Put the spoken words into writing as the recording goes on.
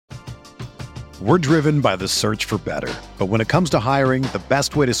We're driven by the search for better. But when it comes to hiring, the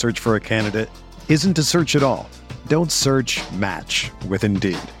best way to search for a candidate isn't to search at all. Don't search, match with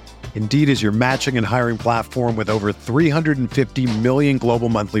Indeed. Indeed is your matching and hiring platform with over 350 million global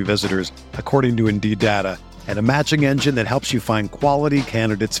monthly visitors, according to Indeed data, and a matching engine that helps you find quality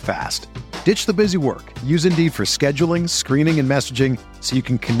candidates fast. Ditch the busy work. Use Indeed for scheduling, screening, and messaging so you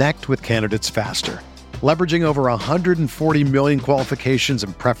can connect with candidates faster. Leveraging over 140 million qualifications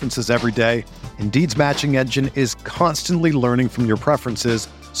and preferences every day, Indeed's matching engine is constantly learning from your preferences,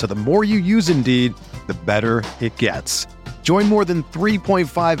 so the more you use Indeed, the better it gets. Join more than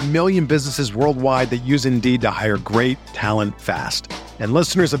 3.5 million businesses worldwide that use Indeed to hire great talent fast. And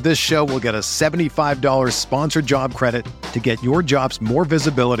listeners of this show will get a $75 sponsored job credit to get your jobs more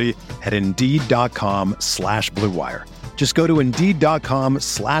visibility at Indeed.com/Blue Wire. Just go to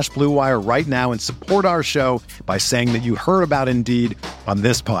Indeed.com/Blue Wire right now and support our show by saying that you heard about Indeed on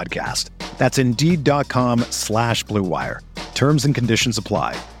this podcast. That's Indeed.com/Blue Wire. Terms and conditions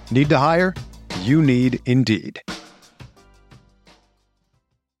apply. Need to hire? You need Indeed.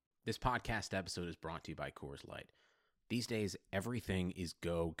 This podcast episode is brought to you by Coors Light. These days, everything is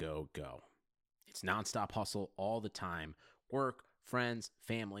go, go, go. It's nonstop hustle all the time. Work, friends,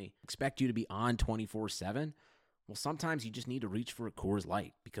 family, expect you to be on 24/7. Well, sometimes you just need to reach for a Coors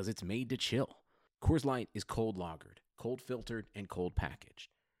Light because it's made to chill. Coors Light is cold lagered, cold filtered, and cold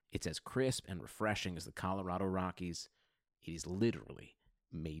packaged. It's as crisp and refreshing as the Colorado Rockies. It is literally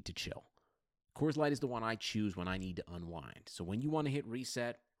made to chill. Coors Light is the one I choose when I need to unwind. So when you want to hit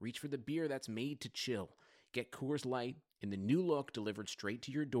reset, reach for the beer that's made to chill. Get Coors Light in the new look delivered straight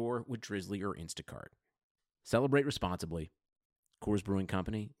to your door with Drizzly or Instacart. Celebrate responsibly. Coors Brewing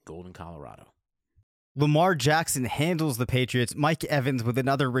Company, Golden, Colorado. Lamar Jackson handles the Patriots. Mike Evans with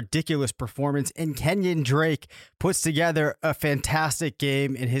another ridiculous performance, and Kenyon Drake puts together a fantastic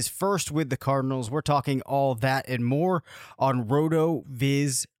game in his first with the Cardinals. We're talking all that and more on Roto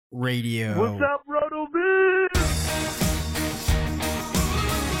Viz Radio. What's up, Roto Viz?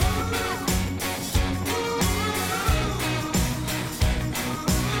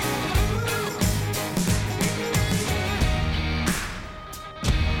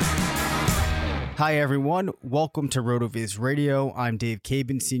 Hi, everyone. Welcome to RotoViz Radio. I'm Dave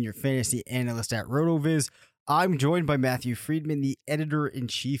Cabin, Senior Fantasy Analyst at RotoViz. I'm joined by Matthew Friedman, the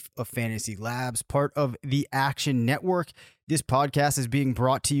Editor-in-Chief of Fantasy Labs, part of the Action Network. This podcast is being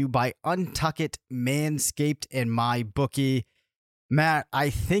brought to you by Untuckit, Manscaped, and MyBookie. Matt,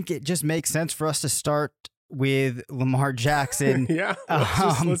 I think it just makes sense for us to start with Lamar Jackson. Yeah,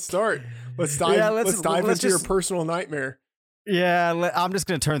 let's start. Let's dive into your personal nightmare. Yeah, I'm just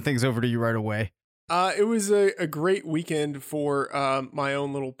going to turn things over to you right away. It was a great weekend for my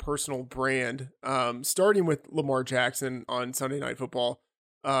own little personal brand, starting with Lamar Jackson on Sunday Night Football.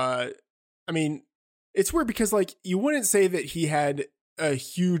 I mean, it's weird because, like, you wouldn't say that he had a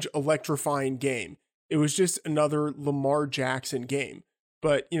huge electrifying game. It was just another Lamar Jackson game.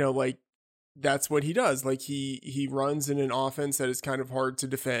 But, you know, like, that's what he does. Like, he runs in an offense that is kind of hard to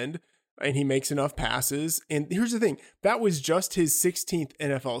defend, and he makes enough passes. And here's the thing. That was just his 16th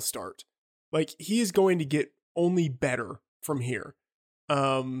NFL start. Like, he is going to get only better from here.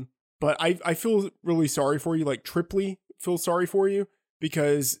 But I feel really sorry for you, like triply feel sorry for you,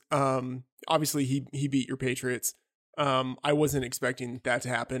 because obviously he beat your Patriots. I wasn't expecting that to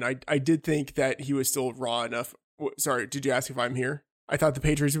happen. I did think that he was still raw enough. Sorry, did you ask if I'm here? I thought the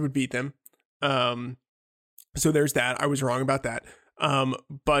Patriots would beat them. So there's that. I was wrong about that.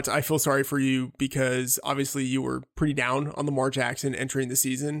 But I feel sorry for you because obviously you were pretty down on Lamar Jackson entering the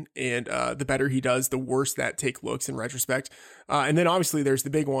season, and the better he does, the worse that take looks in retrospect. And then obviously there's the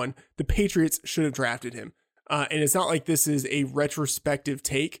big one. The Patriots should have drafted him. And it's not like this is a retrospective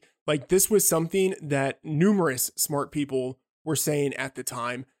take. Like, this was something that numerous smart people were saying at the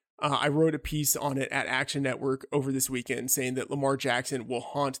time. I wrote a piece on it at Action Network over this weekend saying that Lamar Jackson will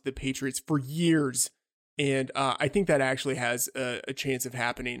haunt the Patriots for years. And I think that actually has a chance of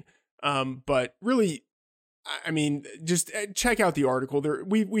happening. But really, I mean, just check out the article.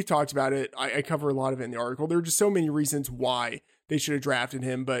 We've talked about it. I cover a lot of it in the article. There are just so many reasons why they should have drafted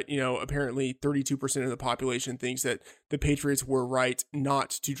him. But, you know, apparently 32% of the population thinks that the Patriots were right not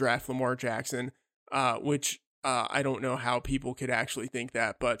to draft Lamar Jackson, which I don't know how people could actually think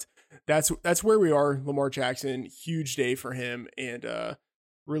that. But that's where we are. Lamar Jackson, huge day for him. And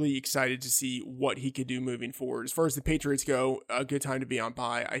really excited to see what he could do moving forward. As far as the Patriots go, a good time to be on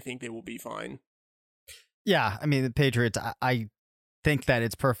bye. I think they will be fine. Yeah, I mean, the Patriots, I think that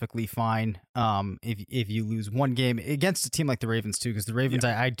it's perfectly fine if you lose one game against a team like the Ravens too, because the Ravens,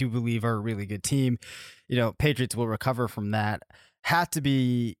 I do believe, are a really good team. You know, Patriots will recover from that. Had to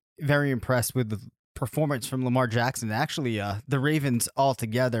be very impressed with the performance from Lamar Jackson. Actually, the Ravens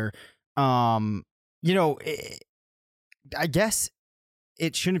altogether. I guess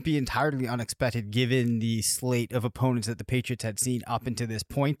it shouldn't be entirely unexpected given the slate of opponents that the Patriots had seen up until this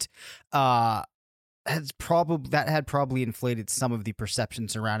point. Had probably inflated some of the perception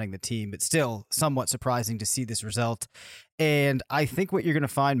surrounding the team, but still somewhat surprising to see this result. And I think what you're going to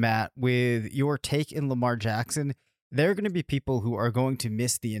find, Matt, with your take in Lamar Jackson, there are going to be people who are going to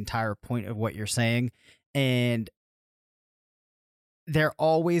miss the entire point of what you're saying, and they're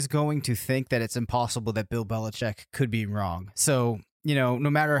always going to think that it's impossible that Bill Belichick could be wrong. So, no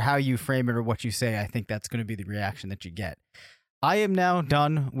matter how you frame it or what you say, I think that's going to be the reaction that you get. I am now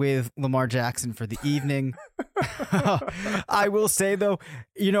done with Lamar Jackson for the evening. I will say though,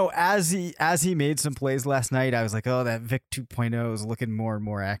 as he made some plays last night, I was like, oh, that Vic 2.0 is looking more and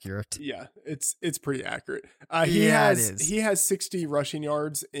more accurate. Yeah, it's pretty accurate. He has 60 rushing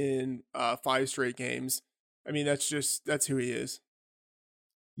yards in 5 straight games. I mean, that's who he is.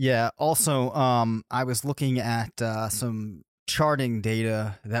 Yeah. Also, I was looking at some charting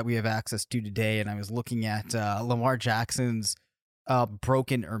data that we have access to today, and I was looking at Lamar Jackson's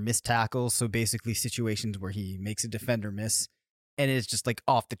broken or missed tackles, so basically situations where he makes a defender miss, and it's just like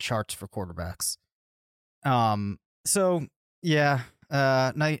off the charts for quarterbacks. So yeah,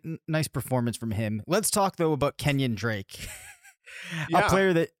 nice performance from him. Let's talk though about Kenyon Drake.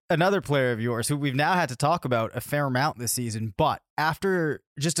 Another player of yours who we've now had to talk about a fair amount this season, but after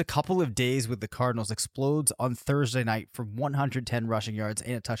just a couple of days with the Cardinals, explodes on Thursday night for 110 rushing yards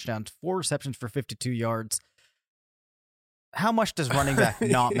and a touchdown, 4 receptions for 52 yards. How much does running back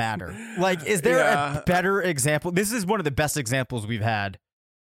not matter? Like, is there a better example? This is one of the best examples we've had.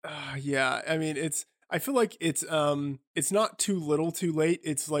 Yeah, I mean, I feel like it's not too little too late.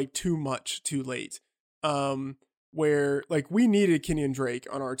 It's like too much too late. Where like we needed Kenyon Drake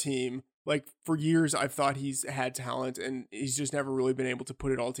on our team. Like for years, I've thought he's had talent and he's just never really been able to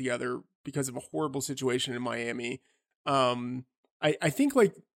put it all together because of a horrible situation in Miami. I think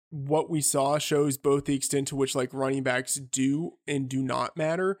like what we saw shows both the extent to which like running backs do and do not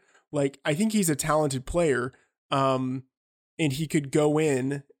matter. Like I think he's a talented player, and he could go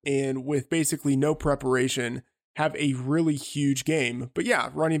in and with basically no preparation have a really huge game. But yeah,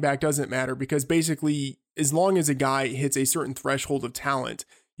 running back doesn't matter because basically as long as a guy hits a certain threshold of talent,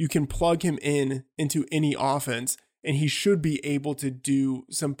 you can plug him into any offense and he should be able to do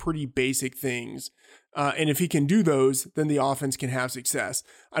some pretty basic things. And if he can do those, then the offense can have success.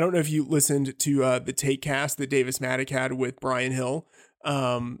 I don't know if you listened to the take cast that Davis Maddock had with Brian Hill,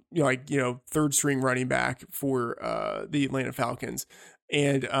 third string running back for the Atlanta Falcons.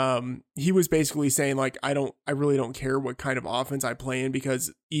 And he was basically saying like, I really don't care what kind of offense I play in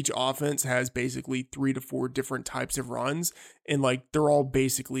because each offense has basically 3 to 4 different types of runs. And like, they're all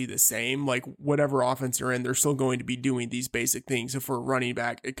basically the same, like whatever offense you're in, they're still going to be doing these basic things. So for a running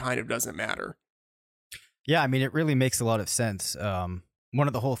back, it kind of doesn't matter. Yeah. I mean, it really makes a lot of sense. One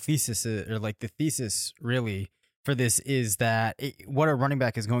of the whole thesis the thesis really for this is that what a running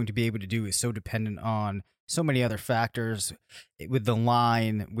back is going to be able to do is so dependent on so many other factors with the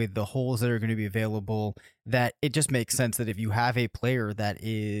line, with the holes that are going to be available, that it just makes sense that if you have a player that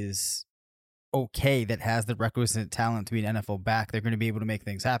is okay, that has the requisite talent to be an NFL back, they're going to be able to make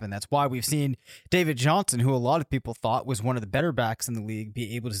things happen. That's why we've seen David Johnson, who a lot of people thought was one of the better backs in the league,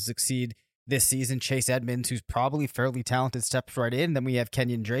 be able to succeed this season. Chase Edmonds, who's probably fairly talented, steps right in. Then we have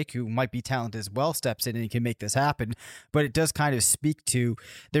Kenyon Drake, who might be talented as well, steps in and he can make this happen. But it does kind of speak to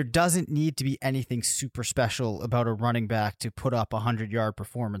there doesn't need to be anything super special about a running back to put up 100-yard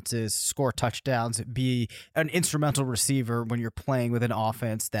performances, score touchdowns, be an instrumental receiver when you're playing with an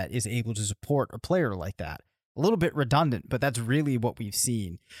offense that is able to support a player like that. A little bit redundant, but that's really what we've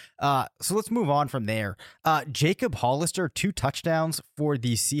seen. So let's move on from there. Jacob Hollister, 2 touchdowns for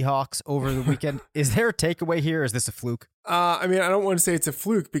the Seahawks over the weekend. Is there a takeaway here? Or is this a fluke? I mean, I don't want to say it's a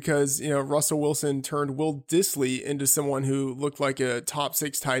fluke because, Russell Wilson turned Will Dissly into someone who looked like a top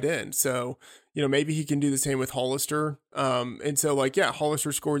 6 tight end. So, maybe he can do the same with Hollister. And so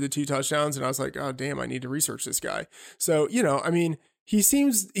Hollister scored the 2 touchdowns and I was like, oh, damn, I need to research this guy. So, he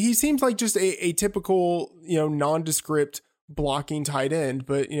seems like just a typical, nondescript blocking tight end,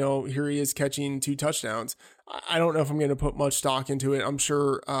 but here he is catching 2 touchdowns. I don't know if I'm going to put much stock into it. I'm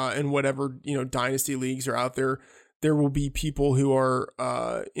sure in whatever, dynasty leagues are out there, there will be people who are,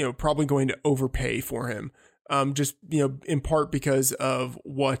 probably going to overpay for him. Just, in part because of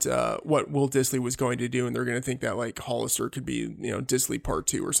what Will Dissly was going to do. And they're going to think that like Hollister could be, Dissly part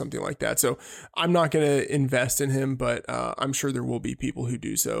 2 or something like that. So I'm not going to invest in him, but I'm sure there will be people who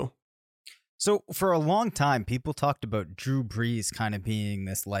do so. So for a long time, people talked about Drew Brees kind of being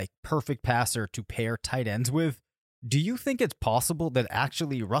this like perfect passer to pair tight ends with. Do you think it's possible that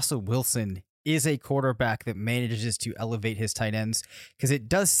actually Russell Wilson is a quarterback that manages to elevate his tight ends? Because it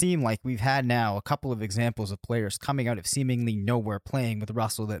does seem like we've had now a couple of examples of players coming out of seemingly nowhere playing with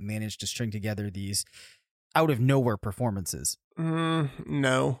Russell that managed to string together these out of nowhere performances.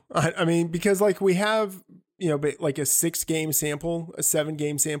 No, I mean, because like we have, like a 6-game sample, a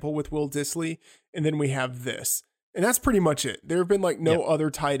 7-game sample with Will Dissly, and then we have this, and that's pretty much it. There have been like no other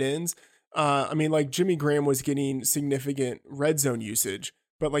tight ends. I mean, like Jimmy Graham was getting significant red zone usage,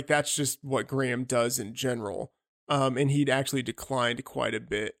 but like that's just what Graham does in general. And he'd actually declined quite a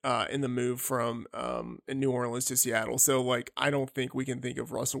bit in the move from in New Orleans to Seattle. So like I don't think we can think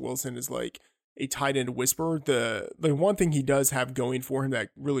of Russell Wilson as like a tight end whisperer. The one thing he does have going for him that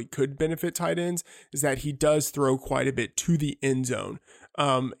really could benefit tight ends is that he does throw quite a bit to the end zone.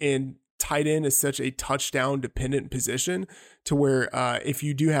 And tight end is such a touchdown dependent position to where if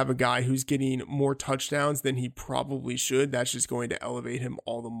you do have a guy who's getting more touchdowns than he probably should, that's just going to elevate him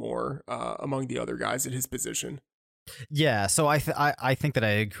all the more among the other guys at his position. Yeah, so I think that I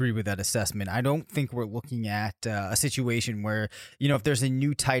agree with that assessment. I don't think we're looking at a situation where, if there's a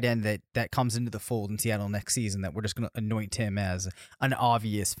new tight end that comes into the fold in Seattle next season, that we're just going to anoint him as an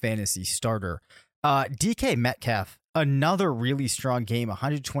obvious fantasy starter. DK Metcalf, another really strong game,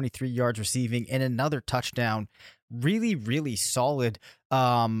 123 yards receiving and another touchdown. Really, really solid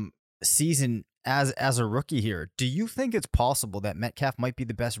season as a rookie here. Do you think it's possible that Metcalf might be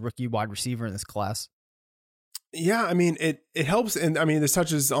the best rookie wide receiver in this class? Yeah, I mean, it helps. And I mean, this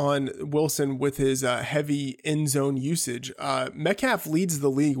touches on Wilson with his heavy end zone usage. Metcalf leads the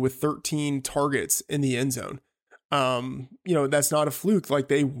league with 13 targets in the end zone. That's not a fluke. Like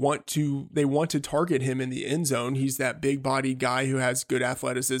they want to target him in the end zone. He's that big bodied guy who has good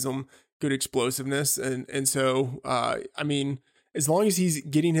athleticism, good explosiveness. And so, I mean, as long as he's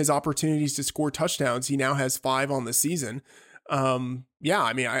getting his opportunities to score touchdowns, he now has 5 on the season. I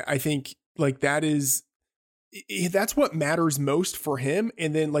mean, I think like that's what matters most for him.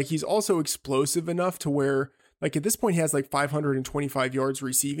 And then like he's also explosive enough to where like at this point he has like 525 yards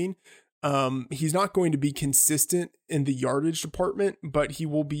receiving. He's not going to be consistent in the yardage department, but he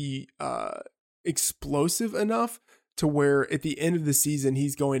will be explosive enough to where at the end of the season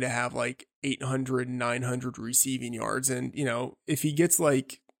he's going to have like 800, 900 receiving yards. And if he gets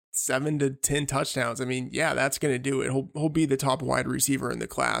like 7 to 10 touchdowns, I mean, yeah, that's going to do it. He'll be the top wide receiver in the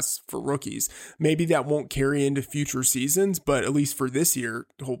class for rookies. Maybe that won't carry into future seasons, but at least for this year,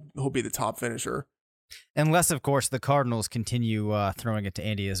 he'll be the top finisher. Unless, of course, the Cardinals continue throwing it to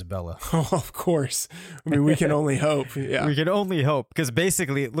Andy Isabella. Oh, of course. I mean, we can only hope. Yeah, we can only hope, because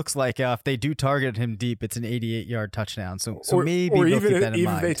basically it looks like if they do target him deep, it's an 88-yard touchdown. So maybe or they'll even keep that in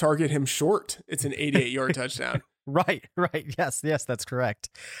mind. If they target him short, it's an 88-yard touchdown. Right. Yes, that's correct.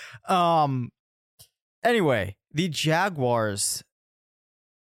 Anyway, the Jaguars,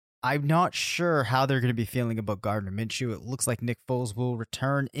 I'm not sure how they're going to be feeling about Gardner Minshew. It looks like Nick Foles will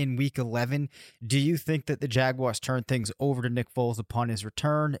return in Week 11. Do you think that the Jaguars turn things over to Nick Foles upon his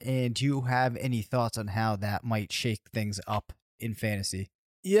return? And do you have any thoughts on how that might shake things up in fantasy?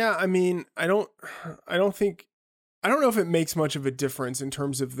 Yeah, I mean, I don't know if it makes much of a difference in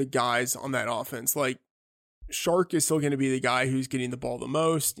terms of the guys on that offense. Like, Shark is still going to be the guy who's getting the ball the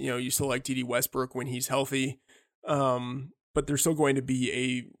most. You still like D.D. Westbrook when he's healthy. But there's still going to be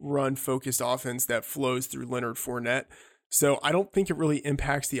a run-focused offense that flows through Leonard Fournette. So I don't think it really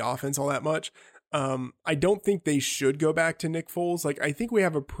impacts the offense all that much. I don't think they should go back to Nick Foles. Like, I think we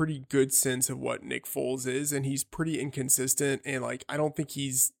have a pretty good sense of what Nick Foles is, and he's pretty inconsistent. And like, I don't think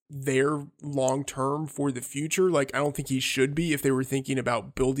he's there long-term for the future. Like, I don't think he should be if they were thinking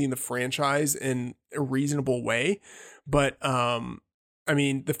about building the franchise in a reasonable way. But, I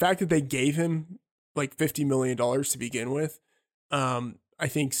mean, the fact that they gave him like $50 million to begin with, I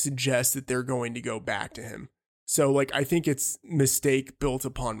think suggests that they're going to go back to him. So like, I think it's mistake built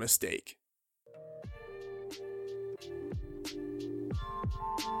upon mistake.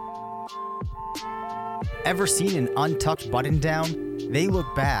 Ever seen an untucked button down? They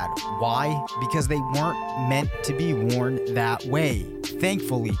look bad. Why? Because they weren't meant to be worn that way.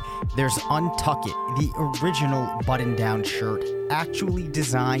 Thankfully, there's Untuck It, the original button-down shirt, actually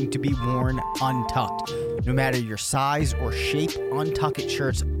designed to be worn untucked. No matter your size or shape, Untuck It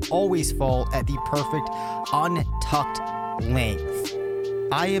shirts always fall at the perfect untucked length.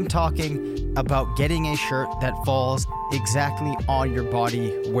 I am talking about getting a shirt that falls exactly on your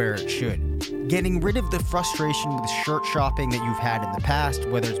body where it should. Getting rid of the frustration with shirt shopping that you've had in the past,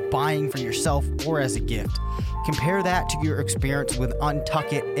 whether it's buying for yourself or as a gift. Compare that to your experience with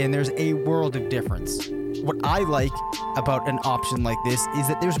Untuck It, and there's a world of difference. What I like about an option like this is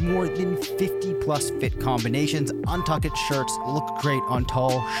that there's more than 50 plus fit combinations. Untuck It shirts look great on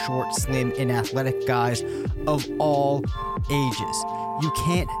tall, short, slim, and athletic guys of all ages. You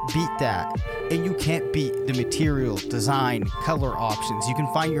can't beat that. And you can't beat the material, design, color options. You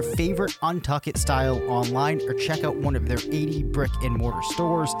can find your favorite Untuck It style online or check out one of their 80 brick and mortar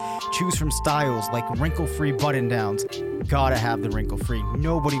stores. Choose from styles like wrinkle-free button-downs. Gotta have the wrinkle-free.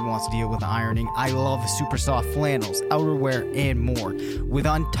 Nobody wants to deal with ironing. I love super soft flannels, outerwear, and more. With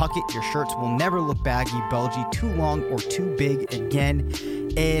Untuck It, your shirts will never look baggy, bulgy, too long, or too big again.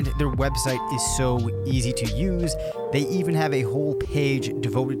 And their website is so easy to use. They even have a whole page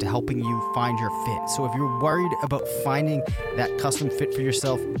devoted to helping you find your fit. So if you're worried about finding that custom fit for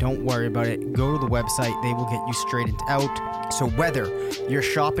yourself, don't worry about it. Go to the website. They will get you straightened out. So whether you're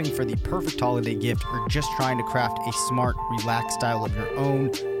shopping for the perfect holiday gift or just trying to craft a smart, relaxed style of your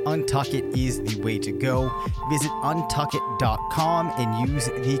own, Untuck It is the way to go. Visit untuckit.com and use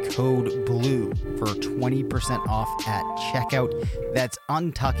the code BLUE for 20% off at checkout. That's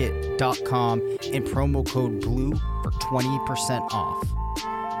untuckit.com and promo code BLUE for 20% off.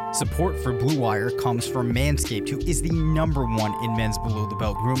 Support for Blue Wire comes from Manscaped, who is the #1 in men's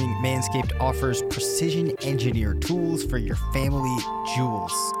below-the-belt grooming. Manscaped offers precision-engineered tools for your family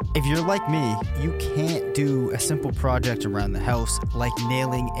jewels. If you're like me, you can't do a simple project around the house like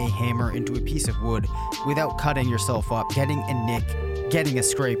nailing a hammer into a piece of wood without cutting yourself up, getting a nick, getting a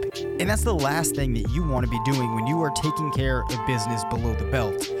scrape. And that's the last thing that you want to be doing when you are taking care of business below the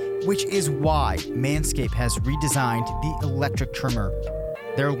belt, which is why Manscaped has redesigned the electric trimmer.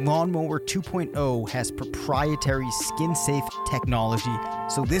 Their Lawnmower 2.0 has proprietary skin-safe technology,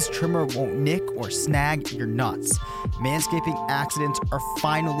 so this trimmer won't nick or snag your nuts. Manscaping accidents are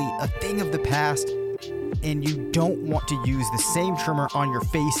finally a thing of the past, and you don't want to use the same trimmer on your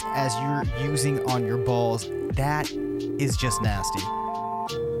face as you're using on your balls. That is just nasty.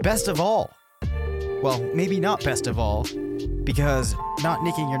 Best of all, well, maybe not best of all, because not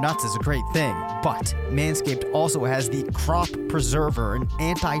nicking your nuts is a great thing, but Manscaped also has the Crop Preserver, an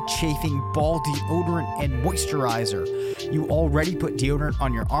anti-chafing ball deodorant and moisturizer. You already put deodorant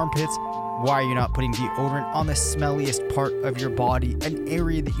on your armpits. Why are you not putting deodorant on the smelliest part of your body, an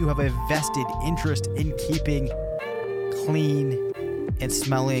area that you have a vested interest in keeping clean and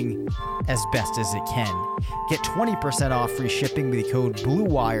smelling as best as it can? Get 20% off free shipping with the code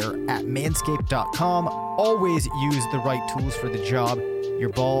BLUEWIRE at manscaped.com. Always use the right tools for the job. Your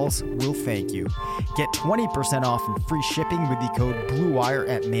balls will thank you. Get 20% off and free shipping with the code BLUEWIRE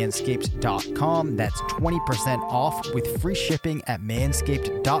at manscaped.com. That's 20% off with free shipping at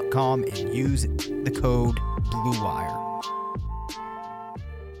manscaped.com and use the code BLUEWIRE.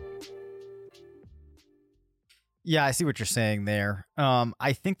 Yeah, I see what you're saying there.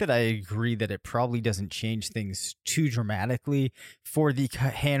 I think that I agree that it probably doesn't change things too dramatically for the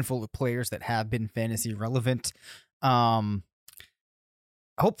handful of players that have been fantasy relevant.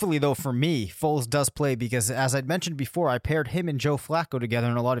 Hopefully, though, for me, Foles does play because, as I'd mentioned before, I paired him and Joe Flacco together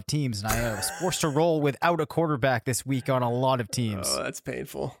in a lot of teams, and I was forced to roll without a quarterback this week on a lot of teams. Oh, that's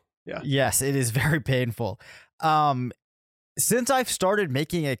painful. Yeah. Yes, it is very painful. Since I've started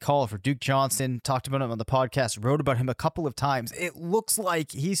making a call for Duke Johnson, talked about him on the podcast, wrote about him a couple of times, it looks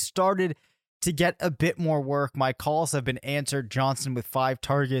like he started to get a bit more work. My calls have been answered. Johnson with 5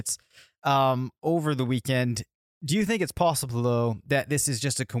 targets over the weekend. Do you think it's possible, though, that this is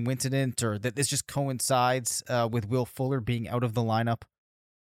just a coincidence or that this just coincides with Will Fuller being out of the lineup?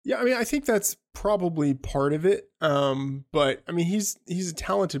 Yeah, I mean, I think that's probably part of it. But I mean, he's a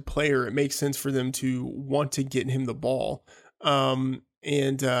talented player. It makes sense for them to want to get him the ball. I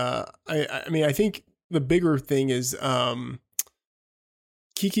mean, I think the bigger thing is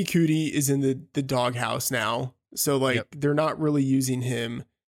Kiki Kuti is in the doghouse now. So like They're not really using him.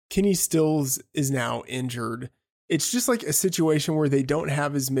 Kenny Stills is now injured. It's just like a situation where they don't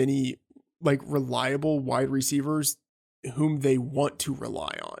have as many like reliable wide receivers whom they want to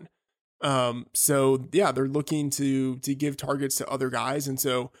rely on. So yeah, they're looking to give targets to other guys. And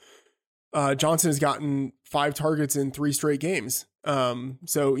so Johnson has gotten 5 targets in 3 straight games.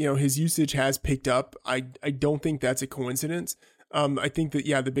 So, you know, his usage has picked up. I don't think that's a coincidence. I think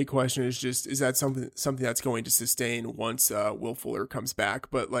that, the big question is just, is that something that's going to sustain once Will Fuller comes back?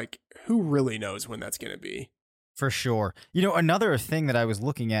 But like, who really knows when that's going to be? For sure. You know, another thing that I was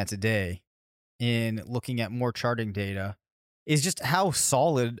looking at today in looking at more charting data is just how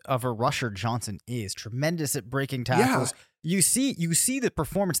solid of a rusher Johnson is. Tremendous at breaking tackles. Yeah. You see the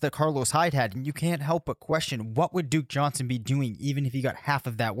performance that Carlos Hyde had, and you can't help but question, what would Duke Johnson be doing even if he got half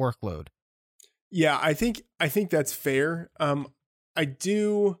of that workload? Yeah, I think that's fair. I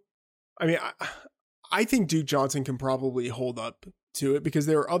do. I mean, I think Duke Johnson can probably hold up to it because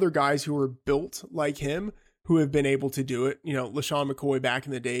there are other guys who are built like him who have been able to do it. You know, LaShawn McCoy back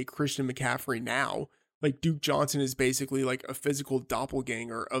in the day, Christian McCaffrey now. Like Duke Johnson is basically like a physical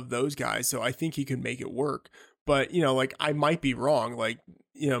doppelganger of those guys. So I think he could make it work. But, you know, like I might be wrong. Like,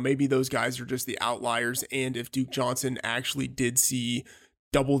 you know, maybe those guys are just the outliers. And if Duke Johnson actually did see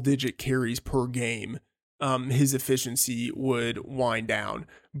double-digit carries per game, his efficiency would wind down.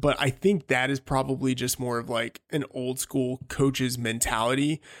 But I think that is probably just more of like an old school coach's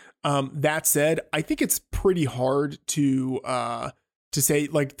mentality. That said, I think it's pretty hard to say,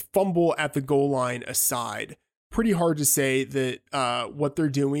 like, fumble at the goal line aside, pretty hard to say that what they're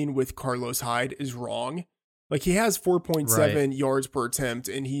doing with Carlos Hyde is wrong. Like, he has 4.7 yards per attempt,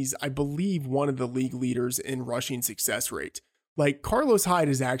 and he's, I believe, one of the league leaders in rushing success rate. Like, Carlos Hyde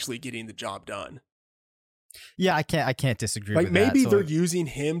is actually getting the job done. Yeah, I can't disagree like with maybe that. They're using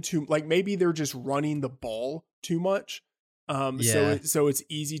him to, like, maybe they're just running the ball too much. So it's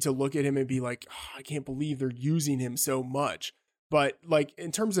easy to look at him and be like, oh, I can't believe they're using him so much. But like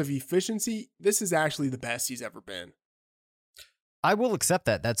in terms of efficiency, this is actually the best he's ever been. I will accept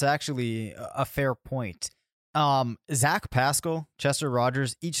that. That's actually a fair point. Zach Pascal, Chester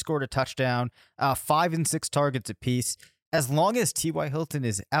Rogers, each scored a touchdown, 5 and 6 targets apiece. As long as T.Y. Hilton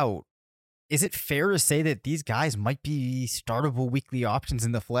is out, is it fair to say that these guys might be startable weekly options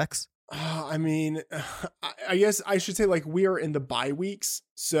in the flex? I mean, I guess I should say like we are in the bye weeks.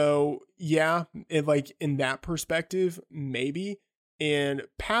 So yeah, like in that perspective, maybe. And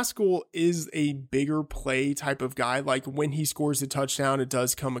Pascal is a bigger play type of guy. Like when he scores a touchdown, it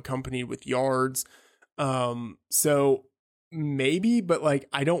does come accompanied with yards. So maybe, but like,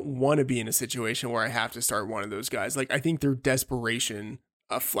 I don't want to be in a situation where I have to start one of those guys. Like, I think they're desperation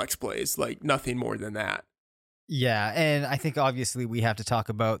flex plays, like nothing more than that. Yeah, and I think obviously we have to talk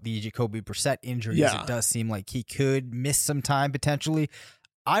about the Jacoby Brissett injuries. Yeah. It does seem like he could miss some time potentially.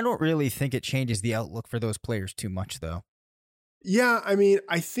 I don't really think it changes the outlook for those players too much, though. Yeah, I mean,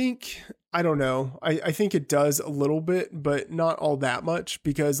 I don't know. I think it does a little bit, but not all that much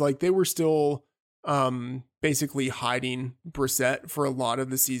because like they were still basically hiding Brissett for a lot of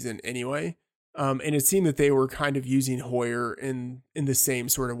the season anyway. And it seemed that they were kind of using Hoyer in the same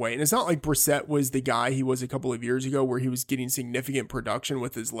sort of way. And it's not like Brissett was the guy he was a couple of years ago where he was getting significant production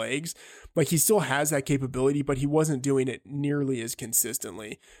with his legs. Like he still has that capability, but he wasn't doing it nearly as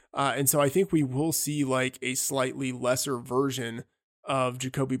consistently. And so I think we will see like a slightly lesser version of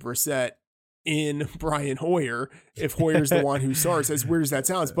Jacoby Brissett in Brian Hoyer if Hoyer's the one who starts, as weird as that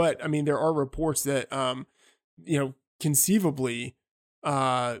sounds. But I mean, there are reports that, conceivably,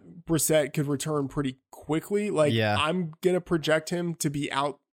 Brissett could return pretty quickly. Like I'm going to project him to be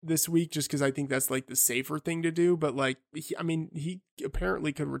out this week just because I think that's like the safer thing to do. But like, he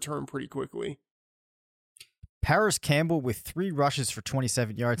apparently could return pretty quickly. Paris Campbell with 3 rushes for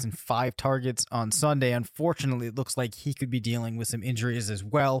 27 yards and 5 targets on Sunday. Unfortunately, it looks like he could be dealing with some injuries as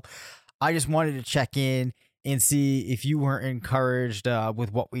well. I just wanted to check in and see if you were encouraged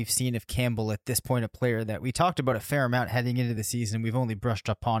with what we've seen of Campbell at this point, a player that we talked about a fair amount heading into the season. We've only brushed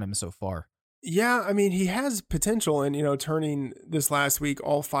up on him so far. Yeah, I mean, he has potential, and, turning this last week,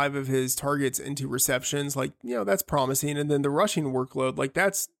 all 5 of his targets into receptions, like, that's promising. And then the rushing workload, like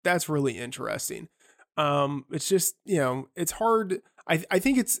that's really interesting. It's just, it's hard. I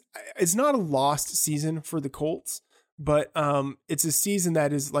think it's not a lost season for the Colts, but it's a season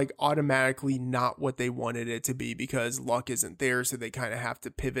that is like automatically not what they wanted it to be because luck isn't there. So they kind of have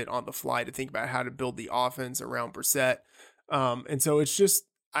to pivot on the fly to think about how to build the offense around Brissett. And so it's just,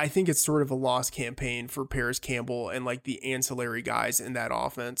 I think it's sort of a lost campaign for Paris Campbell and like the ancillary guys in that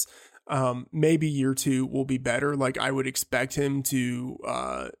offense. Maybe year 2 will be better. Like I would expect him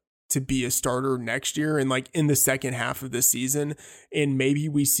to be a starter next year and like in the second half of the season. And maybe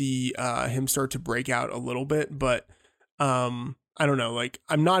we see him start to break out a little bit, but I don't know, like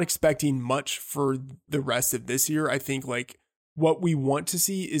I'm not expecting much for the rest of this year. I think like what we want to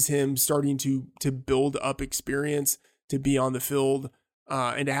see is him starting to build up experience, to be on the field,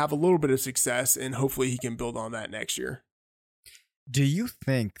 and to have a little bit of success, and hopefully he can build on that next year. Do you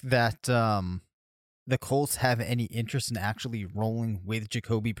think that the Colts have any interest in actually rolling with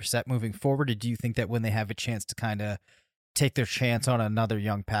Jacoby Brissett moving forward, or do you think that when they have a chance to kind of take their chance on another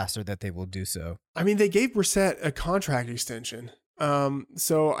young passer that they will do so? I mean, they gave Brissett a contract extension.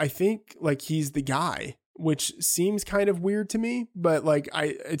 So I think like he's the guy, which seems kind of weird to me, but like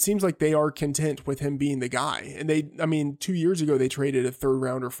it seems like they are content with him being the guy. And 2 years ago they traded a 3rd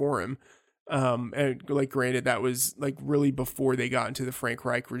rounder for him. And like, granted, that was like really before they got into the Frank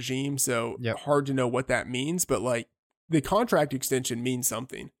Reich regime. So hard to know what that means, but like the contract extension means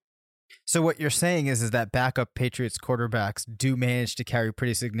something. So what you're saying is that backup Patriots quarterbacks do manage to carry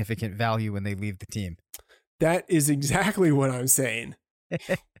pretty significant value when they leave the team. That is exactly what I'm saying.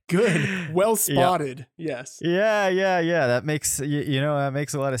 Good. Well spotted. Yep. Yes. Yeah. That makes, that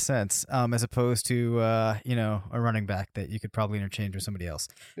makes a lot of sense. As opposed to, a running back that you could probably interchange with somebody else.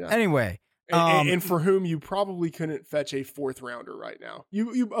 Yeah. Anyway. And for whom you probably couldn't fetch a fourth rounder right now.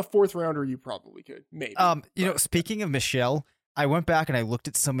 A fourth rounder you probably could, maybe. Speaking of Michelle, I went back and I looked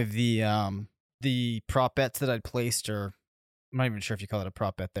at some of the prop bets that I'd placed, or I'm not even sure if you call it a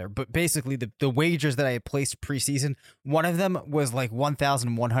prop bet there, but basically the wagers that I had placed preseason, one of them was like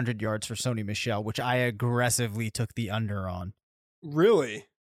 1,100 yards for Sony Michel, which I aggressively took the under on. Really?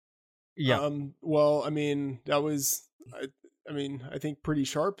 Yeah. Well, I mean, that was, I think pretty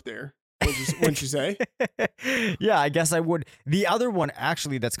sharp there. Wouldn't you say? Yeah, I guess I would. The other one,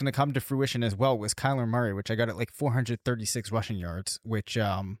 actually, that's going to come to fruition as well was Kyler Murray, which I got at like 436 rushing yards, which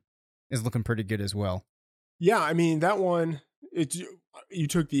is looking pretty good as well. Yeah, I mean, that one, you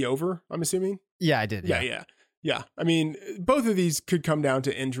took the over, I'm assuming? Yeah, I did. Yeah. I mean, both of these could come down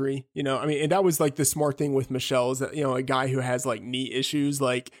to injury, and that was like the smart thing with Michelle is that, a guy who has like knee issues,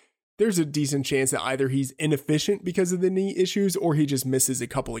 like, there's a decent chance that either he's inefficient because of the knee issues or he just misses a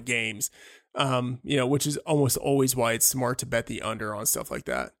couple of games, which is almost always why it's smart to bet the under on stuff like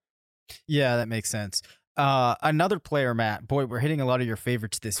that. Yeah, that makes sense. Another player, Matt, boy, we're hitting a lot of your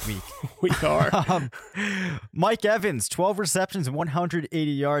favorites this week. We are. Mike Evans, 12 receptions,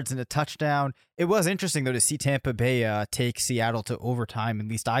 180 yards and a touchdown. It was interesting, though, to see Tampa Bay take Seattle to overtime, at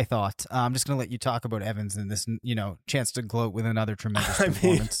least I thought. I'm just going to let you talk about Evans and this, chance to gloat with another tremendous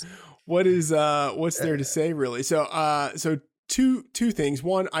performance. What's there to say, really? So two things.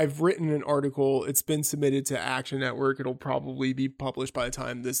 One, I've written an article. It's been submitted to Action Network. It'll probably be published by the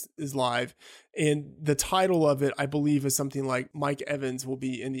time this is live. And the title of it, I believe, is something like Mike Evans will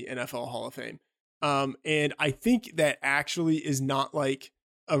be in the NFL Hall of Fame. And I think that actually is not like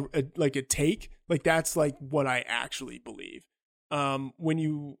a take. Like, that's like what I actually believe. When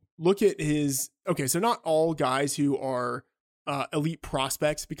you look at so not all guys who are elite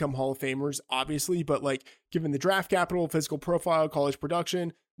prospects become Hall of Famers, obviously, but like given the draft capital, physical profile, college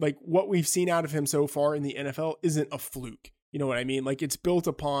production, like what we've seen out of him so far in the NFL isn't a fluke. You know what I mean? Like, it's built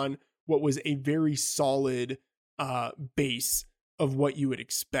upon what was a very solid base of what you would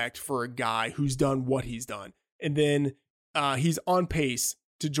expect for a guy who's done what he's done. And then he's on pace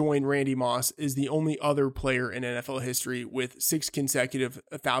to join Randy Moss as the only other player in NFL history with 6 consecutive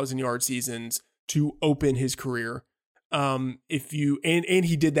 1,000-yard seasons to open his career. And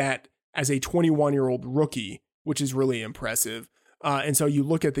he did that as a 21-year-old rookie, which is really impressive. And so you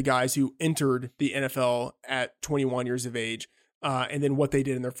look at the guys who entered the NFL at 21 years of age, and then what they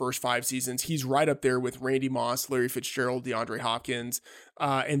did in their first 5 seasons. He's right up there with Randy Moss, Larry Fitzgerald, DeAndre Hopkins,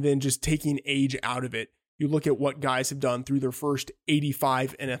 and then just taking age out of it. You look at what guys have done through their first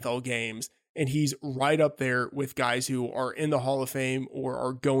 85 NFL games, and he's right up there with guys who are in the Hall of Fame or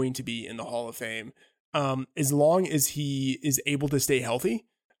are going to be in the Hall of Fame. As long as he is able to stay healthy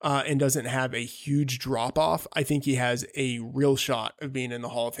and doesn't have a huge drop off, I think he has a real shot of being in the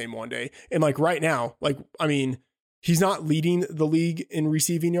Hall of Fame one day. And like right now, he's not leading the league in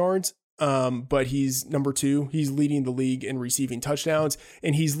receiving yards, but he's number 2. He's leading the league in receiving touchdowns,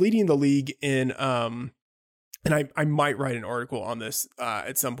 and he's leading the league in, and I might write an article on this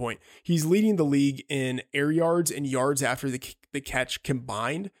at some point. He's leading the league in air yards and yards after the catch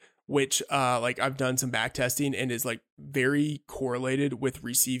combined, which I've done some back testing and is like very correlated with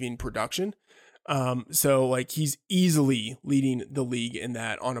receiving production. So like he's easily leading the league in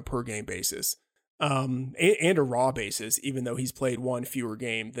that on a per game basis, and a raw basis, even though he's played one fewer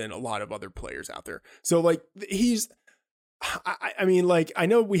game than a lot of other players out there. So like I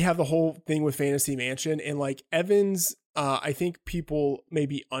know we have the whole thing with Fantasy Mansion, and like Evans, I think people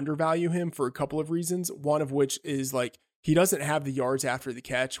maybe undervalue him for a couple of reasons. One of which is like, he doesn't have the yards after the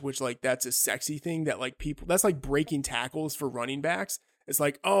catch, which like that's a sexy thing that like that's like breaking tackles for running backs. It's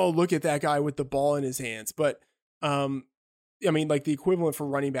like, oh, look at that guy with the ball in his hands. But like the equivalent for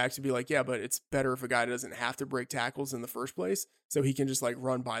running backs would be like, yeah, but it's better if a guy doesn't have to break tackles in the first place, so he can just like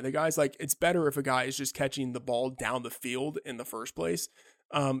run by the guys. Like, it's better if a guy is just catching the ball down the field in the first place.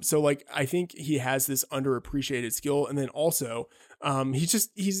 So like, I think he has this underappreciated skill. And then also,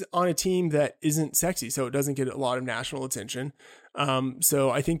 he's on a team that isn't sexy, so it doesn't get a lot of national attention. So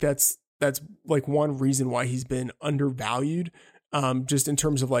I think that's like one reason why he's been undervalued, just in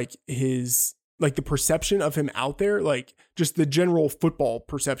terms of like his like the perception of him out there, like just the general football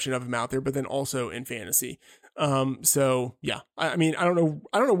perception of him out there, but then also in fantasy. So yeah, I mean, I don't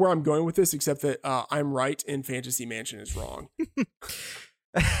know where I'm going with this, except that I'm right and Fantasy Mansion is wrong.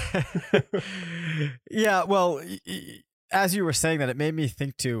 Yeah, well, as you were saying that, it made me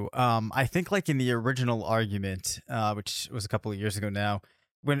think too. I think like in the original argument, which was a couple of years ago now,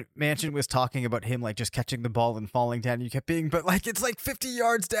 when Manchin was talking about him like just catching the ball and falling down, you kept being, but like it's like 50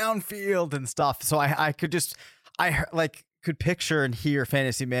 yards downfield and stuff. So I could picture and hear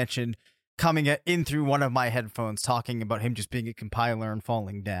Fantasy Mansion coming in through one of my headphones talking about him just being a compiler and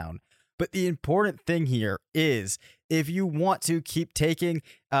falling down. But the important thing here is if you want to keep taking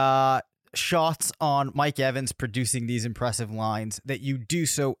shots on Mike Evans producing these impressive lines, that you do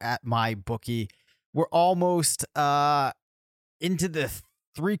so at MyBookie. We're almost into the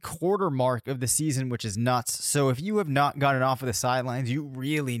 3/4 mark of the season, which is nuts. So if you have not gotten off of the sidelines, you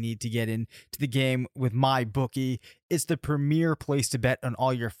really need to get into the game with MyBookie. It's the premier place to bet on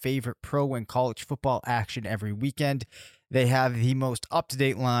all your favorite pro and college football action every weekend. They have the most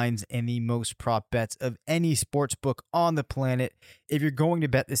up-to-date lines and the most prop bets of any sports book on the planet. If you're going to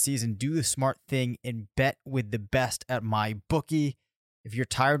bet this season, do the smart thing and bet with the best at MyBookie. If you're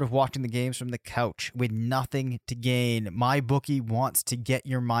tired of watching the games from the couch with nothing to gain, MyBookie wants to get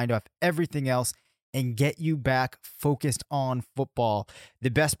your mind off everything else and get you back focused on football.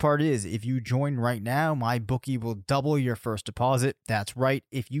 The best part is, if you join right now, MyBookie will double your first deposit. That's right.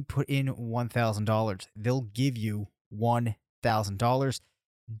 If you put in $1,000, they'll give you $1,000.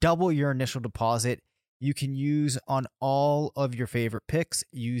 Double your initial deposit. You can use on all of your favorite picks.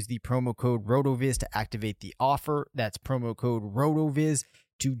 Use the promo code RotoViz to activate the offer. That's promo code RotoViz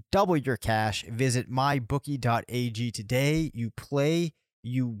to double your cash. Visit mybookie.ag today. You play,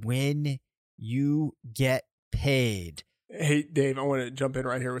 you win, you get paid. Hey, Dave, I want to jump in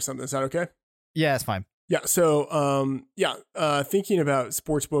right here with something. Is that okay? Yeah, it's fine. Yeah. So, thinking about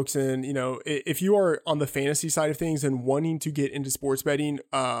sports books and, if you are on the fantasy side of things and wanting to get into sports betting,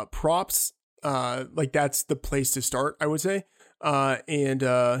 props, like that's the place to start, I would say.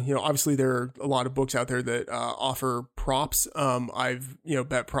 Obviously there are a lot of books out there that offer props. I've,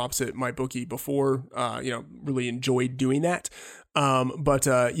 bet props at MyBookie before, really enjoyed doing that.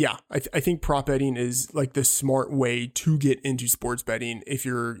 I think prop betting is like the smart way to get into sports betting if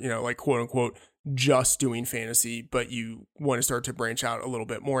you're, like quote unquote, just doing fantasy, but you want to start to branch out a little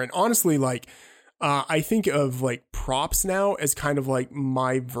bit more. And honestly, like, I think of like props now as kind of like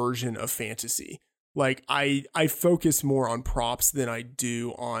my version of fantasy. Like I focus more on props than I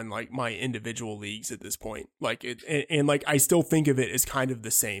do on like my individual leagues at this point. Like and like I still think of it as kind of the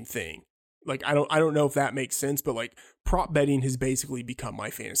same thing. Like I don't know if that makes sense, but like prop betting has basically become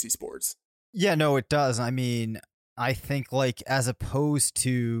my fantasy sports. Yeah, no, it does. I mean, I think like as opposed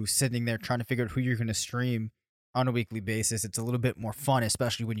to sitting there trying to figure out who you're going to stream on a weekly basis, it's a little bit more fun,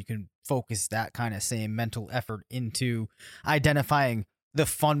 especially when you can focus that kind of same mental effort into identifying the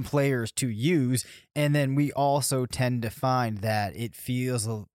fun players to use. And then we also tend to find that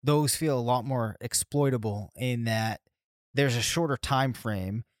those feel a lot more exploitable in that there's a shorter time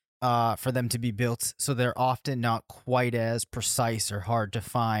frame for them to be built. So they're often not quite as precise or hard to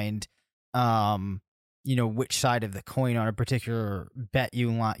find, which side of the coin on a particular bet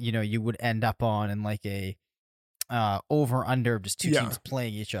you would end up on in like a over under just two teams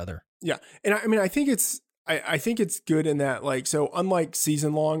playing each other. Yeah. And I mean, I think it's good in that, like, so unlike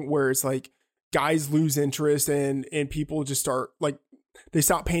season long where it's like guys lose interest and people just start like, they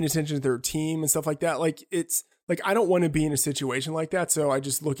stop paying attention to their team and stuff like that. Like it's like, I don't want to be in a situation like that. So I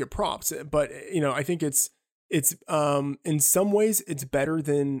just look at props, but I think it's in some ways it's better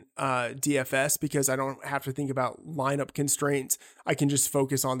than DFS because I don't have to think about lineup constraints. I can just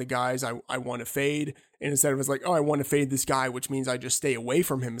focus on the guys I want to fade. And instead of it's like, oh, I want to fade this guy, which means I just stay away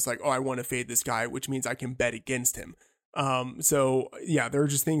from him. It's like, oh, I want to fade this guy, which means I can bet against him. So yeah, there are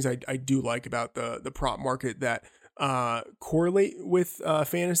just things I do like about the prop market that correlate with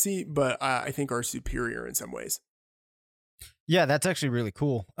fantasy, but I think are superior in some ways. Yeah, that's actually really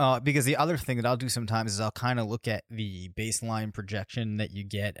cool. Because the other thing that I'll do sometimes is I'll kind of look at the baseline projection that you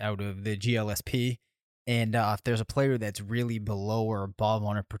get out of the GLSP. And if there's a player that's really below or above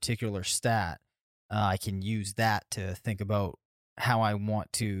on a particular stat, I can use that to think about how I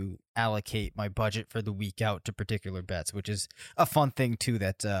want to allocate my budget for the week out to particular bets, which is a fun thing too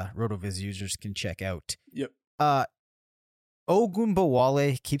that RotoViz users can check out. Yep.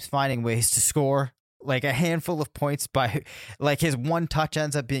 Ogunbowale keeps finding ways to score like a handful of points by like his one touch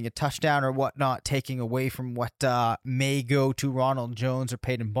ends up being a touchdown or whatnot, taking away from what may go to Ronald Jones or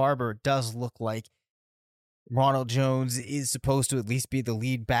Peyton Barber. It does look like Ronald Jones is supposed to at least be the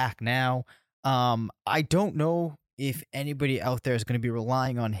lead back now. I don't know if anybody out there is going to be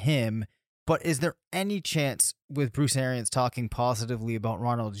relying on him, but is there any chance with Bruce Arians talking positively about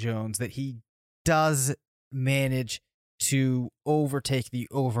Ronald Jones that he does manage to overtake the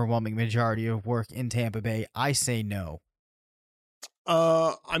overwhelming majority of work in Tampa Bay? I say no.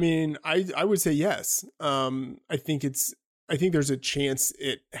 I mean, I would say yes. I think there's a chance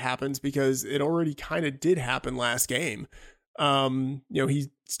it happens because it already kind of did happen last game. He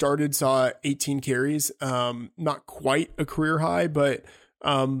saw 18 carries, not quite a career high, but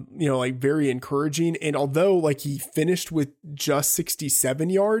like very encouraging. And although like he finished with just 67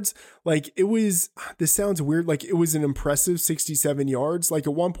 yards, like this sounds weird. Like it was an impressive 67 yards. Like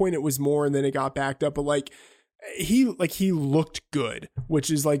at one point it was more and then it got backed up, but like he looked good,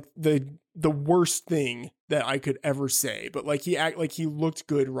 which is like the worst thing that I could ever say, but like he looked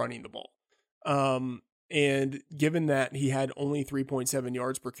good running the ball. And given that he had only 3.7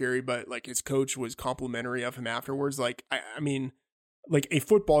 yards per carry, but like his coach was complimentary of him afterwards, like, I mean, like a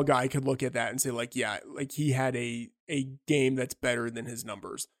football guy could look at that and say like, yeah, like he had a game that's better than his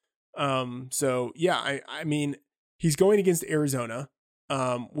numbers. So yeah, I mean, he's going against Arizona,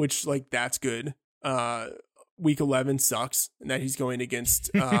 which like, that's good. Week 11 sucks and that he's going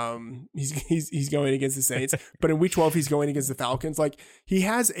against he's going against the Saints, but in week 12 he's going against the Falcons. Like he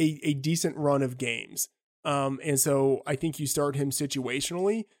has a decent run of games. And so I think you start him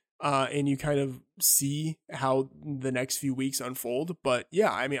situationally and you kind of see how the next few weeks unfold. But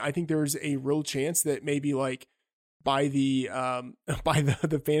yeah, I mean, I think there's a real chance that maybe like by the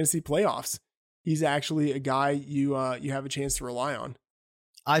fantasy playoffs, he's actually a guy you have a chance to rely on.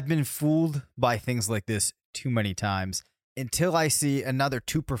 I've been fooled by things like this too many times until I see another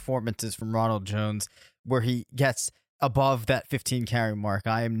 2 performances from Ronald Jones where he gets above that 15 carry mark.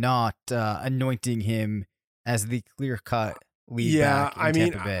 I am not anointing him as the clear-cut lead back in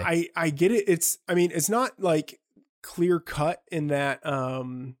Tampa Bay. I get it. It's not like clear-cut in that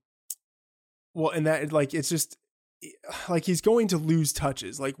like it's just like he's going to lose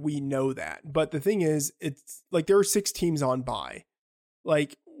touches, like we know that. But the thing is, it's like there are 6 teams on bye.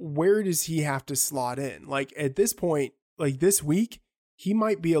 Like, where does he have to slot in? Like at this point, like this week, he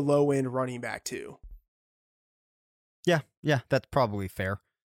might be a low end running back too. Yeah, that's probably fair.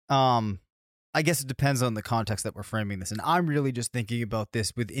 I guess it depends on the context that we're framing this. And I'm really just thinking about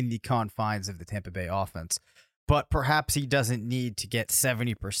this within the confines of the Tampa Bay offense. But perhaps he doesn't need to get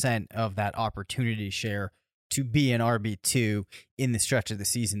 70% of that opportunity share to be an RB2 in the stretch of the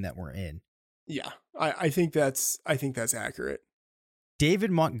season that we're in. Yeah, I think that's accurate.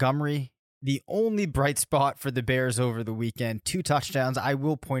 David Montgomery, the only bright spot for the Bears over the weekend, 2 touchdowns. I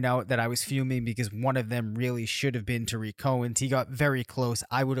will point out that I was fuming because one of them really should have been Tariq Cohen's. He got very close.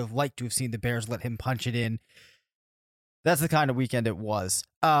 I would have liked to have seen the Bears let him punch it in. That's the kind of weekend it was.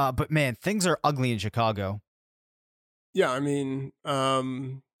 But man, things are ugly in Chicago. Yeah, I mean,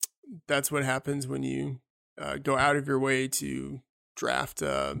 that's what happens when you go out of your way to draft,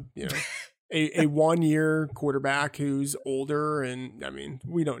 a 1-year quarterback who's older. And I mean,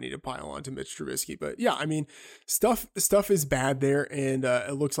 we don't need to pile on to Mitch Trubisky, but yeah, I mean, stuff is bad there, and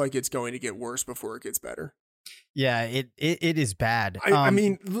it looks like it's going to get worse before it gets better. Yeah, it is bad. I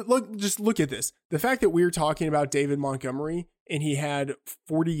mean, look at this. The fact that we were talking about David Montgomery and he had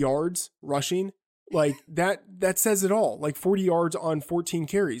 40 yards rushing, like that says it all. Like 40 yards on 14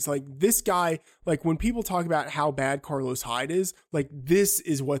 carries. Like this guy, like when people talk about how bad Carlos Hyde is, like this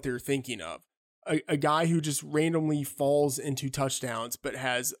is what they're thinking of. A guy who just randomly falls into touchdowns but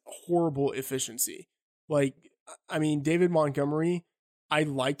has horrible efficiency. Like, I mean, David Montgomery, I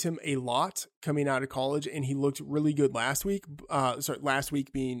liked him a lot coming out of college, and he looked really good last week. Last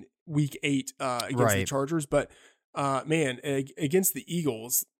week being week 8 against the Chargers. But man, against the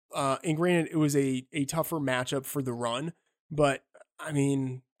Eagles, and granted, it was a tougher matchup for the run, but I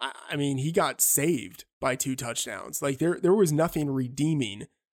mean, he got saved by 2 touchdowns. Like there was nothing redeeming,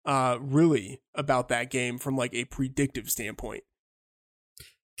 really about that game from like a predictive standpoint.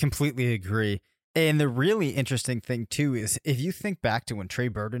 Completely agree. And the really interesting thing too is if you think back to when Trey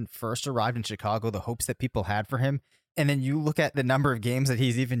Burton first arrived in Chicago, the hopes that people had for him, and then you look at the number of games that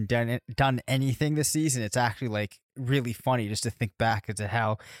he's even done anything this season, it's actually like really funny just to think back to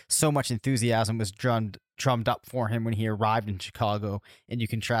how so much enthusiasm was drummed up for him when he arrived in Chicago, and you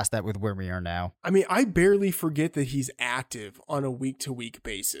contrast that with where we are now. I mean, I barely forget that he's active on a week-to-week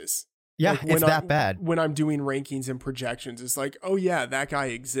basis. Yeah, like it's that bad. When I'm doing rankings and projections, it's like, oh yeah, that guy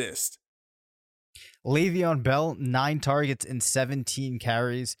exists. Le'Veon Bell, 9 targets and 17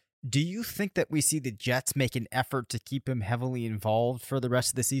 carries. Do you think that we see the Jets make an effort to keep him heavily involved for the rest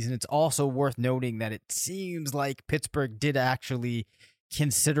of the season? It's also worth noting that it seems like Pittsburgh did actually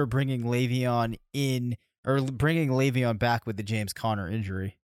consider bringing Le'Veon in or bringing Le'Veon back with the James Conner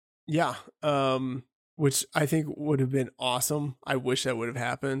injury. Yeah. Which I think would have been awesome. I wish that would have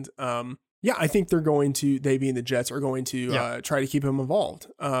happened. Yeah, I think they being the Jets, are going to try to keep him involved.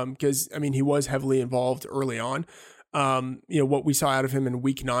 Because, I mean, he was heavily involved early on. What we saw out of him in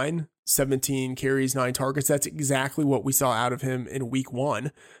week 9, 17 carries, 9 targets, that's exactly what we saw out of him in week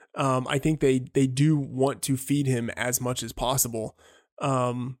 1. I think they do want to feed him as much as possible.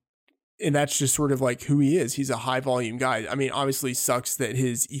 And that's just sort of like who he is. He's a high volume guy. I mean, obviously sucks that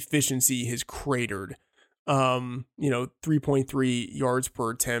his efficiency has cratered. 3.3 yards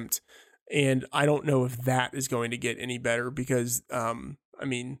per attempt. And I don't know if that is going to get any better because, Sam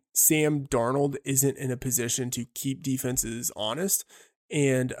Darnold isn't in a position to keep defenses honest,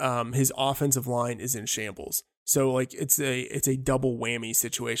 and his offensive line is in shambles. So like it's a double whammy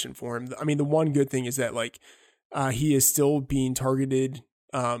situation for him. I mean, the one good thing is that he is still being targeted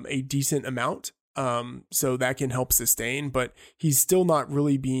a decent amount, so that can help sustain, but he's still not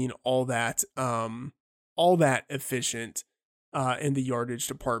really being all that efficient in the yardage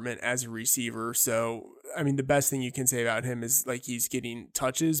department as a receiver. So, I mean, the best thing you can say about him is he's getting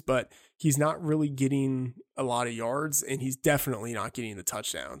touches, but he's not really getting a lot of yards, and he's definitely not getting the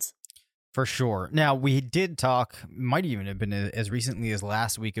touchdowns. For sure. Now, we did talk, might even have been as recently as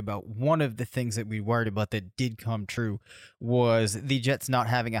last week, about one of the things that we worried about that did come true was the Jets not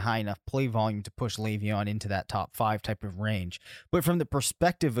having a high enough play volume to push Le'Veon into that top 5 type of range. But from the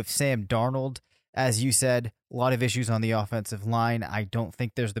perspective of Sam Darnold, as you said, a lot of issues on the offensive line. I don't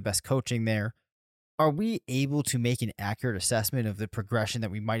think there's the best coaching there. Are we able to make an accurate assessment of the progression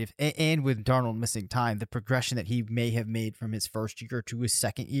that we might have, and with Darnold missing time, the progression that he may have made from his first year to his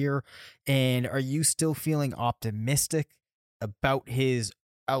second year? And are you still feeling optimistic about his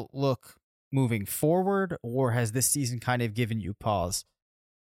outlook moving forward, or has this season kind of given you pause?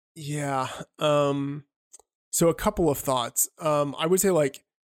 Yeah. So a couple of thoughts. I would say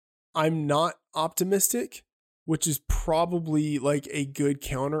I'm not optimistic, which is probably a good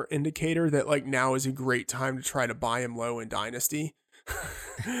counter indicator that now is a great time to try to buy him low in Dynasty.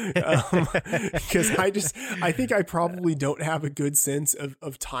 Because I think I probably don't have a good sense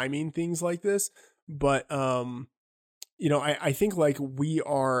of timing things like this, but I think we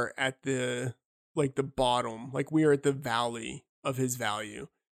are at the bottom, we are at the valley of his value.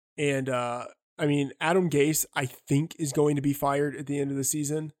 And Adam Gase, I think, is going to be fired at the end of the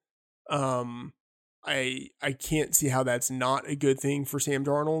season. I can't see how that's not a good thing for Sam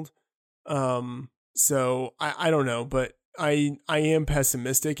Darnold. So I don't know, but I am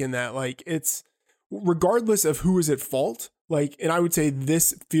pessimistic in that it's regardless of who is at fault, and I would say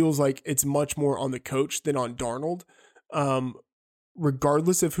this feels like it's much more on the coach than on Darnold.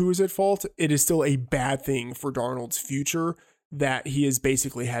 Regardless of who is at fault, it is still a bad thing for Darnold's future that he has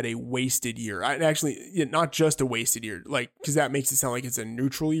basically had a wasted year. Not just a wasted year, because that makes it sound like it's a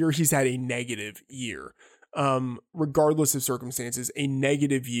neutral year. He's had a negative year. Regardless of circumstances, a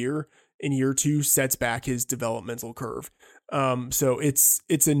negative year in year 2 sets back his developmental curve. So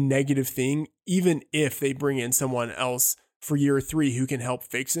it's a negative thing. Even if they bring in someone else for year 3 who can help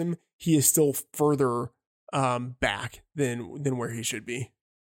fix him, he is still further back than where he should be.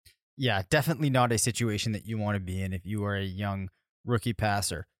 Yeah, definitely not a situation that you want to be in if you are a young rookie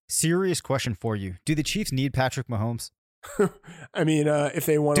passer. Serious question for you. Do the Chiefs need Patrick Mahomes? If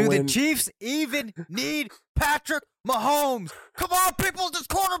they want to win... Do the Chiefs even need Patrick Mahomes? Come on, people, does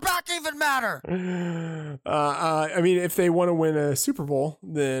quarterback even matter? If they want to win a Super Bowl,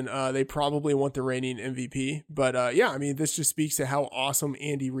 then they probably want the reigning MVP. But this just speaks to how awesome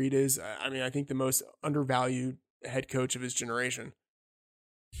Andy Reid is. I think the most undervalued head coach of his generation.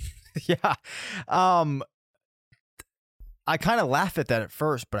 Yeah. I kind of laugh at that at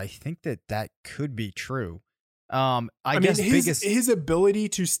first, but I think that could be true. His ability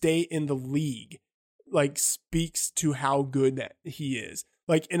to stay in the league speaks to how good that he is.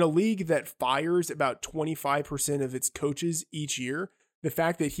 In a league that fires about 25% of its coaches each year, the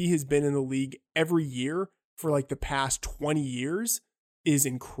fact that he has been in the league every year for the past 20 years is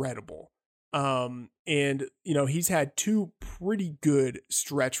incredible. He's had 2 pretty good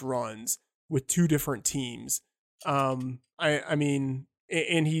stretch runs with 2 different teams. And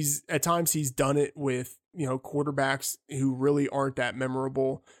he's at times he's done it with, quarterbacks who really aren't that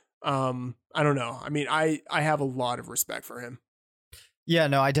memorable. I don't know. I have a lot of respect for him. Yeah,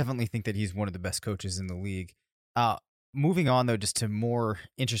 no, I definitely think that he's one of the best coaches in the league. Moving on, though, just to more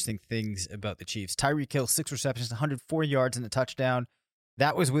interesting things about the Chiefs. Tyreek Hill, 6 receptions, 104 yards and a touchdown.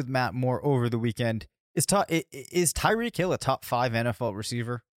 That was with Matt Moore over the weekend. Is Tyreek Hill a top 5 NFL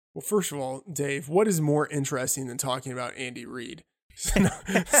receiver? Well, first of all, Dave, what is more interesting than talking about Andy Reid? Second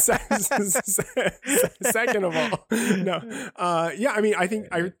of all, no. Yeah, I mean, I think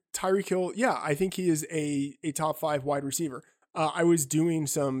Tyreek Hill, yeah, I think he is a top 5 wide receiver. I was doing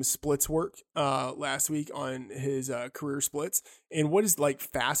some splits work last week on his career splits. And what is like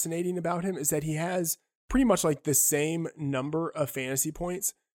fascinating about him is that he has pretty much like the same number of fantasy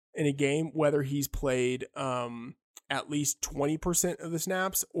points in a game, whether he's played at least 20% of the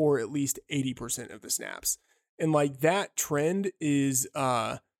snaps or at least 80% of the snaps. And like that trend is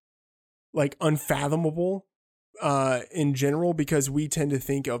like unfathomable in general, because we tend to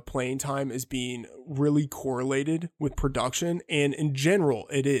think of playing time as being really correlated with production. And in general,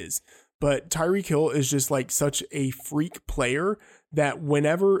 it is. But Tyreek Hill is just like such a freak player that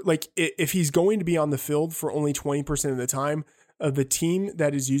whenever, like if he's going to be on the field for only 20% of the time, the team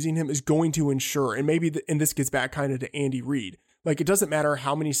that is using him is going to ensure, and maybe, and this gets back kind of to Andy Reid, like, it doesn't matter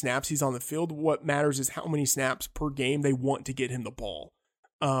how many snaps he's on the field. What matters is how many snaps per game they want to get him the ball.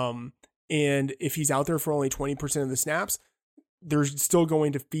 And if he's out there for only 20% of the snaps, they're still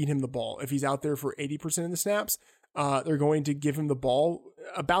going to feed him the ball. If he's out there for 80% of the snaps, they're going to give him the ball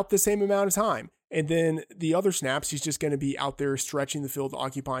about the same amount of time. And then the other snaps, he's just going to be out there stretching the field,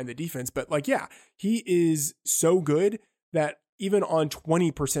 occupying the defense. But like, yeah, he is so good that even on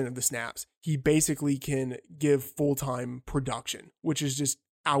 20% of the snaps, he basically can give full-time production, which is just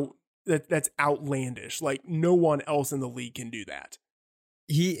that's outlandish. Like, no one else in the league can do that.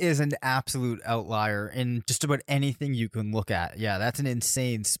 He is an absolute outlier in just about anything you can look at. Yeah, that's an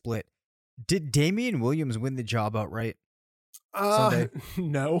insane split. Did Damian Williams win the job outright Sunday?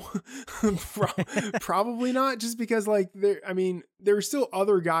 No, probably not. Just because, like, there are still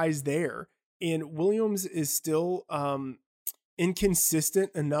other guys there, and Williams is still inconsistent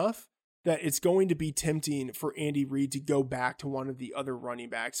enough that it's going to be tempting for Andy Reid to go back to one of the other running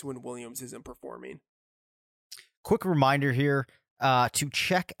backs when Williams isn't performing. Quick reminder here to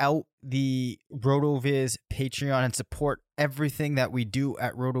check out the RotoViz Patreon and support everything that we do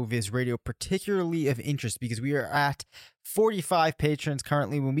at RotoViz Radio, particularly of interest because we are at 45 patrons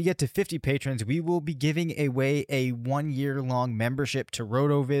currently. When we get to 50 patrons, we will be giving away a 1-year-long membership to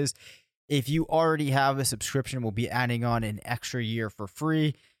RotoViz. If you already have a subscription, we'll be adding on an extra year for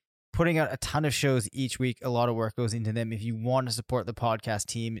free, putting out a ton of shows each week. A lot of work goes into them. If you want to support the podcast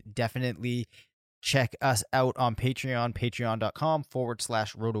team, definitely check us out on Patreon,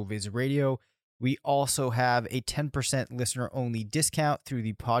 patreon.com/RotoViz Radio. We also have a 10% listener-only discount through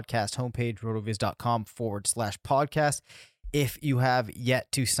the podcast homepage, rotoviz.com/podcast. If you have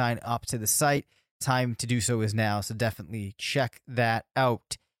yet to sign up to the site, time to do so is now, so definitely check that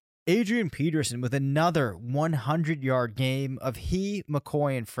out. Adrian Peterson with another 100-yard game of he,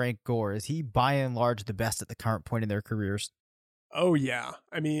 McCoy, and Frank Gore. Is he by and large the best at the current point in their careers? Oh, yeah.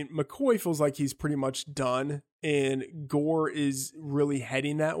 I mean, McCoy feels like he's pretty much done, and Gore is really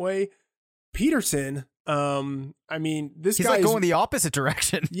heading that way. Peterson, I mean, he's guy's like going the opposite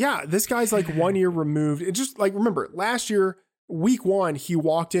direction. Yeah, this guy's like 1 year removed. It just like, remember, last year, week 1, he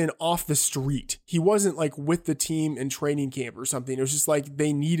walked in off the street. He wasn't like with the team in training camp or something. It was just like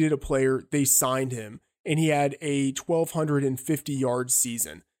they needed a player. They signed him, and he had a 1,250-yard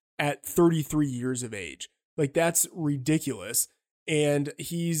season at 33 years of age. Like, that's ridiculous. And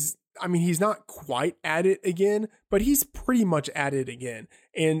he's not quite at it again, but he's pretty much at it again.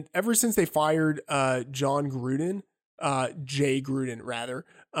 And ever since they fired Jay Gruden rather,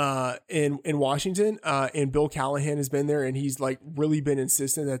 in Washington, and Bill Callahan has been there, and he's like really been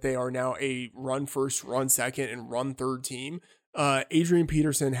insistent that they are now a run first, run second, and run third team. Adrian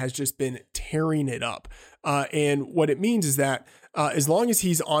Peterson has just been tearing it up. And what it means is that as long as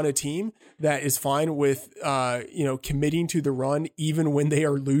he's on a team that is fine with, committing to the run, even when they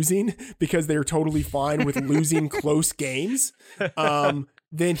are losing, because they're totally fine with losing close games,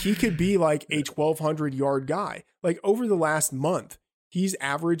 then he could be like a 1,200-yard guy. Like, over the last month, he's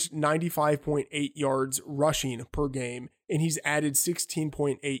averaged 95.8 yards rushing per game, and he's added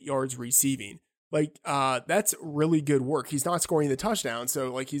 16.8 yards receiving. Like, that's really good work. He's not scoring the touchdown,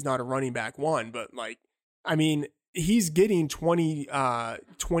 so like he's not a running back one, but like, I mean, he's getting 20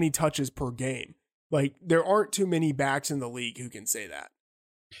 touches per game. Like, there aren't too many backs in the league who can say that.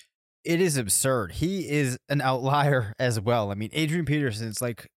 It is absurd. He is an outlier as well. I mean, Adrian Peterson's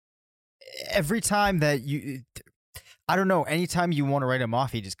like, every time that anytime you want to write him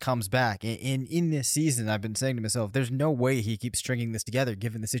off, he just comes back. And in this season, I've been saying to myself, there's no way he keeps stringing this together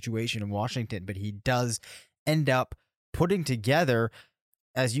given the situation in Washington, but he does end up putting together,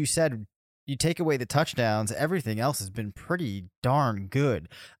 as you said, you take away the touchdowns, everything else has been pretty darn good.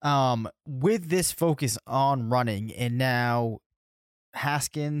 With this focus on running, and now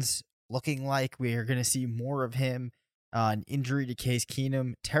Haskins looking like we are going to see more of him An injury to Case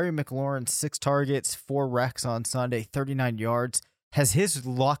Keenum. Terry McLaurin, 6 targets, 4 wrecks on Sunday, 39 yards. Has his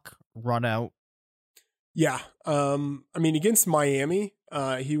luck run out? Yeah. I mean, against Miami,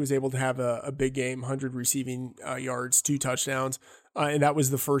 he was able to have a big game, 100 receiving yards, 2 touchdowns. And that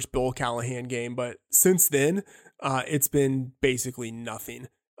was the first Bill Callahan game. But since then, it's been basically nothing.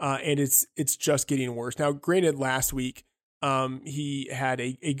 And it's just getting worse. Now, granted, last week, he had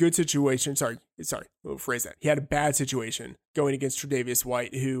a good situation. Sorry, we'll phrase that. He had a bad situation going against Tre'Davious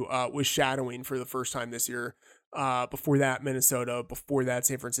White, who was shadowing for the first time this year. Before that, Minnesota. Before that,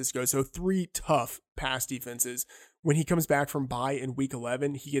 San Francisco. So 3 tough pass defenses. When he comes back from bye in week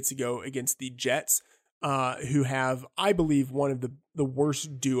 11, he gets to go against the Jets, who have, I believe, one of the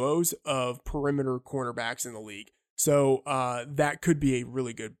worst duos of perimeter cornerbacks in the league. So that could be a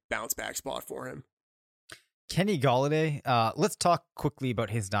really good bounce back spot for him. Kenny Golladay, let's talk quickly about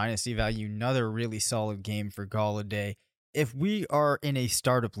his dynasty value. Another really solid game for Golladay. If we are in a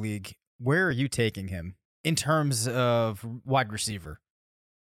startup league, where are you taking him in terms of wide receiver?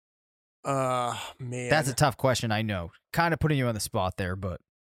 Man. That's a tough question, I know. Kind of putting you on the spot there, but.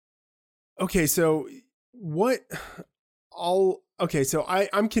 Okay, so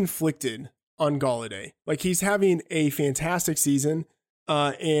I'm conflicted on Golladay. Like, he's having a fantastic season.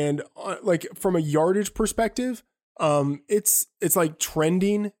 And like from a yardage perspective, it's like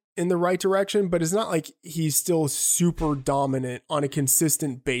trending in the right direction, but it's not like he's still super dominant on a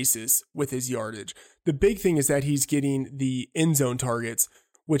consistent basis with his yardage. The big thing is that he's getting the end zone targets,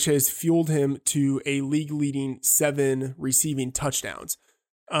 which has fueled him to a league leading 7 receiving touchdowns.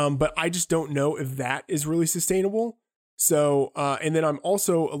 But I just don't know if that is really sustainable. So, and then I'm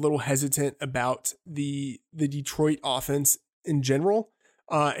also a little hesitant about the Detroit offense in general.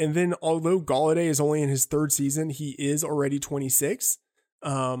 And then although Golladay is only in his 3rd season, he is already 26.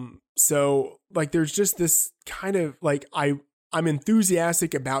 So like, there's just this kind of like, I'm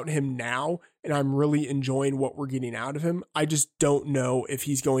enthusiastic about him now, and I'm really enjoying what we're getting out of him. I just don't know if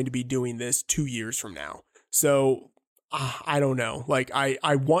he's going to be doing this 2 years from now. So I don't know. Like,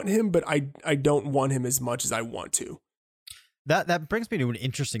 I want him, but I don't want him as much as I want to. That brings me to an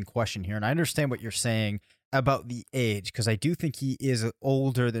interesting question here, and I understand what you're saying about the age, because I do think he is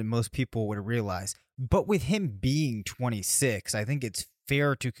older than most people would realize. But with him being 26, I think it's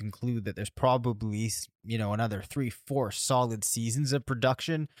fair to conclude that there's probably, another 3-4 solid seasons of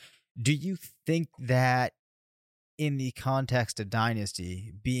production. Do you think that in the context of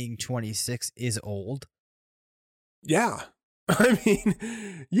Dynasty, being 26 is old? Yeah. I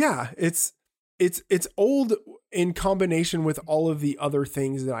mean, yeah, it's old in combination with all of the other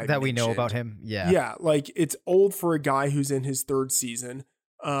things that we know about him. Yeah. Yeah. Like, it's old for a guy who's in his 3rd season.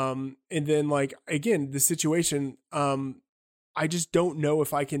 And then, like, again, the situation, I just don't know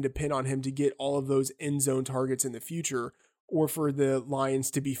if I can depend on him to get all of those end zone targets in the future, or for the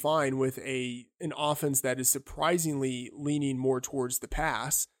Lions to be fine with an offense that is surprisingly leaning more towards the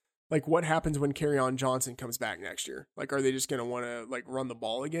pass. Like, what happens when Kerryon Johnson comes back next year? Like, are they just going to want to like run the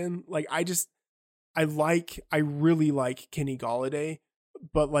ball again? Like, I really like Kenny Golladay,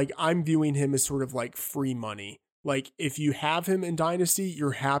 but like, I'm viewing him as sort of like free money. Like, if you have him in Dynasty,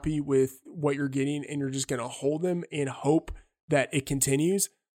 you're happy with what you're getting and you're just going to hold him and hope that it continues.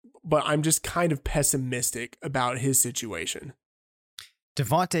 But I'm just kind of pessimistic about his situation.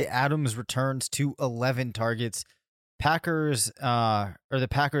 Devontae Adams returns to 11 targets. The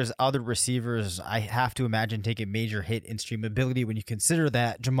Packers' other receivers, I have to imagine, take a major hit in streamability when you consider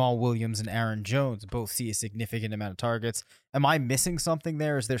that Jamal Williams and Aaron Jones both see a significant amount of targets. Am I missing something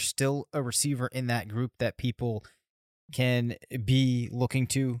there? Is there still a receiver in that group that people can be looking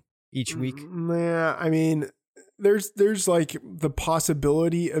to each week? Yeah, I mean, there's like the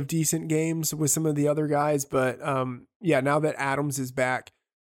possibility of decent games with some of the other guys, but now that Adams is back,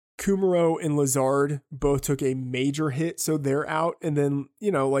 Kumaro and Lazard both took a major hit, so they're out. And then,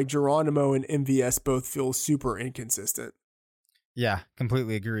 like Geronimo and MVS both feel super inconsistent. Yeah,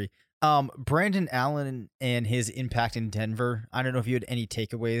 completely agree. Brandon Allen and his impact in Denver. I don't know if you had any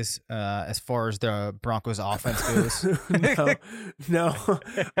takeaways as far as the Broncos offense goes. No.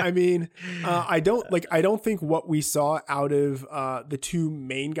 I mean, I don't think what we saw out of the 2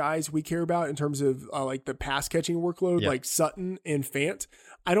 main guys we care about in terms of like the pass catching workload, like Sutton and Fant.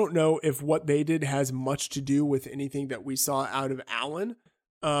 I don't know if what they did has much to do with anything that we saw out of Allen.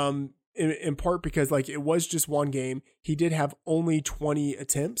 In part because like it was just one game. He did have only 20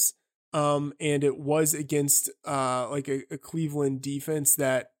 attempts. And it was against like a Cleveland defense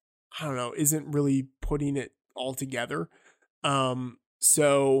that, I don't know, isn't really putting it all together.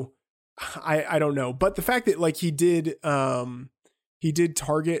 So I don't know. But the fact that like he did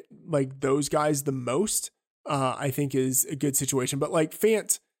target like those guys the most, I think is a good situation. But like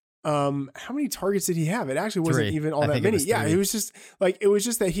Fant, how many targets did he have? It actually wasn't 3. even all I that think many. it was Yeah, 3. it was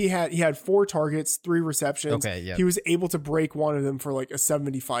just that he had 4 targets, 3 receptions. Okay, yeah. He was able to break one of them for like a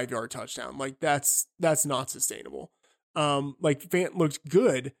 75-yard touchdown. Like that's not sustainable. Like Fant looked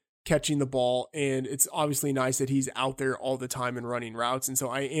good catching the ball, and it's obviously nice that he's out there all the time and running routes. And so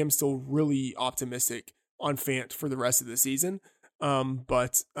I am still really optimistic on Fant for the rest of the season.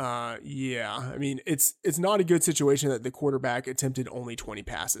 Yeah, I mean, it's not a good situation that the quarterback attempted only 20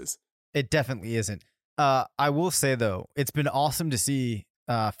 passes. It definitely isn't. I will say though, it's been awesome to see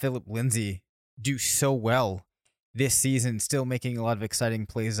Philip Lindsay do so well this season, still making a lot of exciting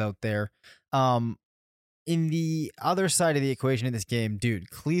plays out there. In the other side of the equation in this game,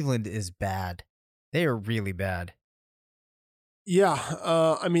 dude, Cleveland is bad. They are really bad.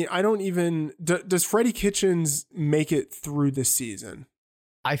 Yeah, I mean, I don't even does Freddie Kitchens make it through the season?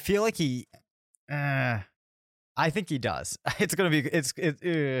 I feel like he. I think he does. It's gonna be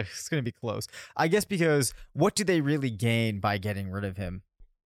close. I guess because what do they really gain by getting rid of him?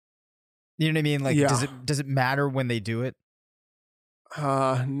 You know what I mean? Like, Yeah. does it matter when they do it?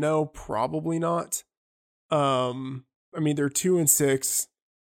 No, probably not. I mean, they're 2-6.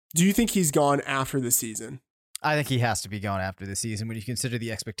 Do you think he's gone after the season? I think he has to be gone after the season when you consider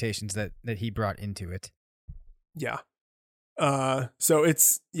the expectations that he brought into it. Yeah. So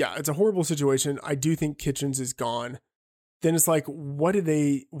it's a horrible situation. I do think Kitchens is gone. Then it's like, what do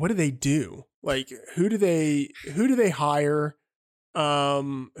they do? Like, who do they hire?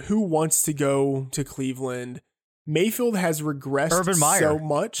 Who wants to go to Cleveland? Mayfield has regressed Urban Meyer. so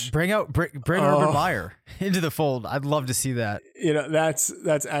much. Bring Urban Meyer into the fold. I'd love to see that. You know, that's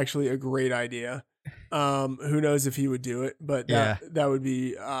actually a great idea. Who knows if he would do it, but that would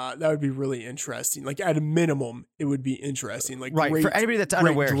be really interesting. Like at a minimum, it would be interesting. Like right, for anybody that's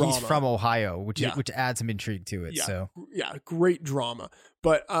unaware, drama. he's from Ohio, which adds some intrigue to it. Yeah. So yeah, great drama.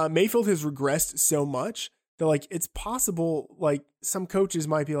 But Mayfield has regressed so much that like it's possible like some coaches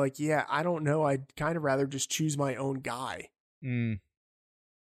might be like, yeah, I don't know, I'd kind of rather just choose my own guy. You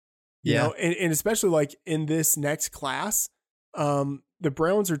know, and especially like in this next class, the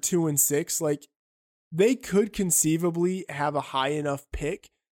Browns are 2-6. Like they could conceivably have a high enough pick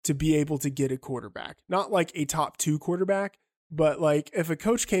to be able to get a quarterback, not like a top 2 quarterback, but like if a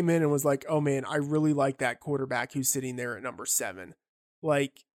coach came in and was like, oh man, I really like that quarterback who's sitting there at number 7.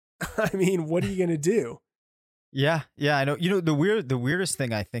 Like, I mean, what are you going to do? Yeah, I know. You know, the weirdest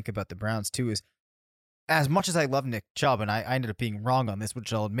thing I think about the Browns too is, as much as I love Nick Chubb, and I ended up being wrong on this,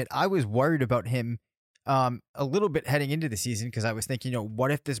 which I'll admit, I was worried about him a little bit heading into the season because I was thinking, you know, what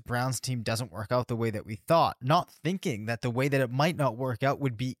if this Browns team doesn't work out the way that we thought? Not thinking that the way that it might not work out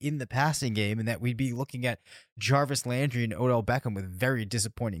would be in the passing game and that we'd be looking at Jarvis Landry and Odell Beckham with very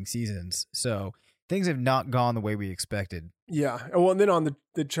disappointing seasons. So things have not gone the way we expected. Yeah. Well, and then on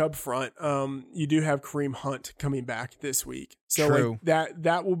the Chubb front, you do have Kareem Hunt coming back this week. So True. like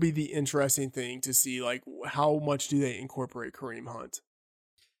that will be the interesting thing to see, like how much do they incorporate Kareem Hunt?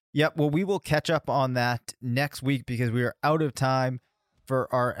 Yep. Well, we will catch up on that next week because we are out of time for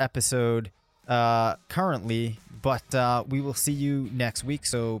our episode currently, but we will see you next week.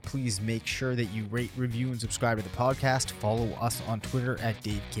 So please make sure that you rate, review, and subscribe to the podcast. Follow us on Twitter at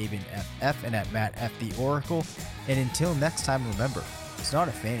DaveCabanFF and at MattFTheOracle. And until next time, remember, it's not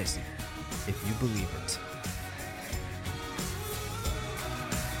a fantasy if you believe it.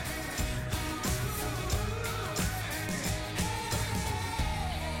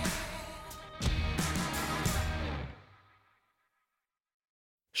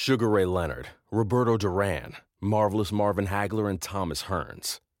 Sugar Ray Leonard, Roberto Duran, Marvelous Marvin Hagler, and Thomas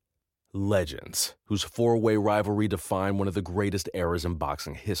Hearns. Legends, whose four-way rivalry defined one of the greatest eras in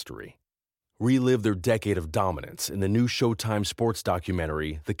boxing history. Relive their decade of dominance in the new Showtime sports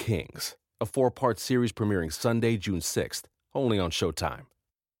documentary, The Kings, a 4-part series premiering Sunday, June 6th, only on Showtime.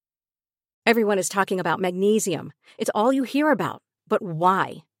 Everyone is talking about magnesium. It's all you hear about. But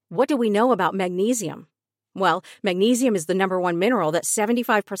why? What do we know about magnesium? Well, magnesium is the number one mineral that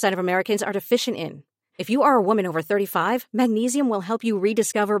 75% of Americans are deficient in. If you are a woman over 35, magnesium will help you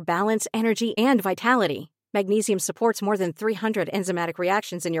rediscover balance, energy, and vitality. Magnesium supports more than 300 enzymatic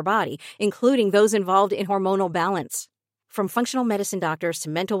reactions in your body, including those involved in hormonal balance. From functional medicine doctors to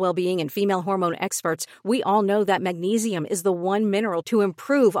mental well-being and female hormone experts, we all know that magnesium is the one mineral to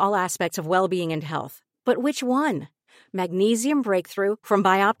improve all aspects of well-being and health. But which one? Magnesium Breakthrough from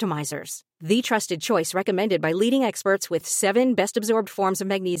Bioptimizers, the trusted choice recommended by leading experts with 7 best-absorbed forms of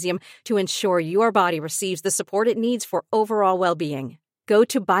magnesium to ensure your body receives the support it needs for overall well-being. Go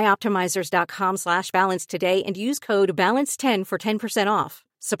to bioptimizers.com/balance today and use code BALANCE10 for 10% off.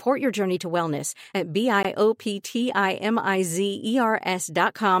 Support your journey to wellness at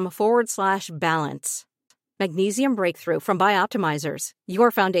BIOPTIMIZERS.com/balance. Magnesium Breakthrough from Bioptimizers,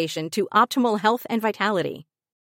 your foundation to optimal health and vitality.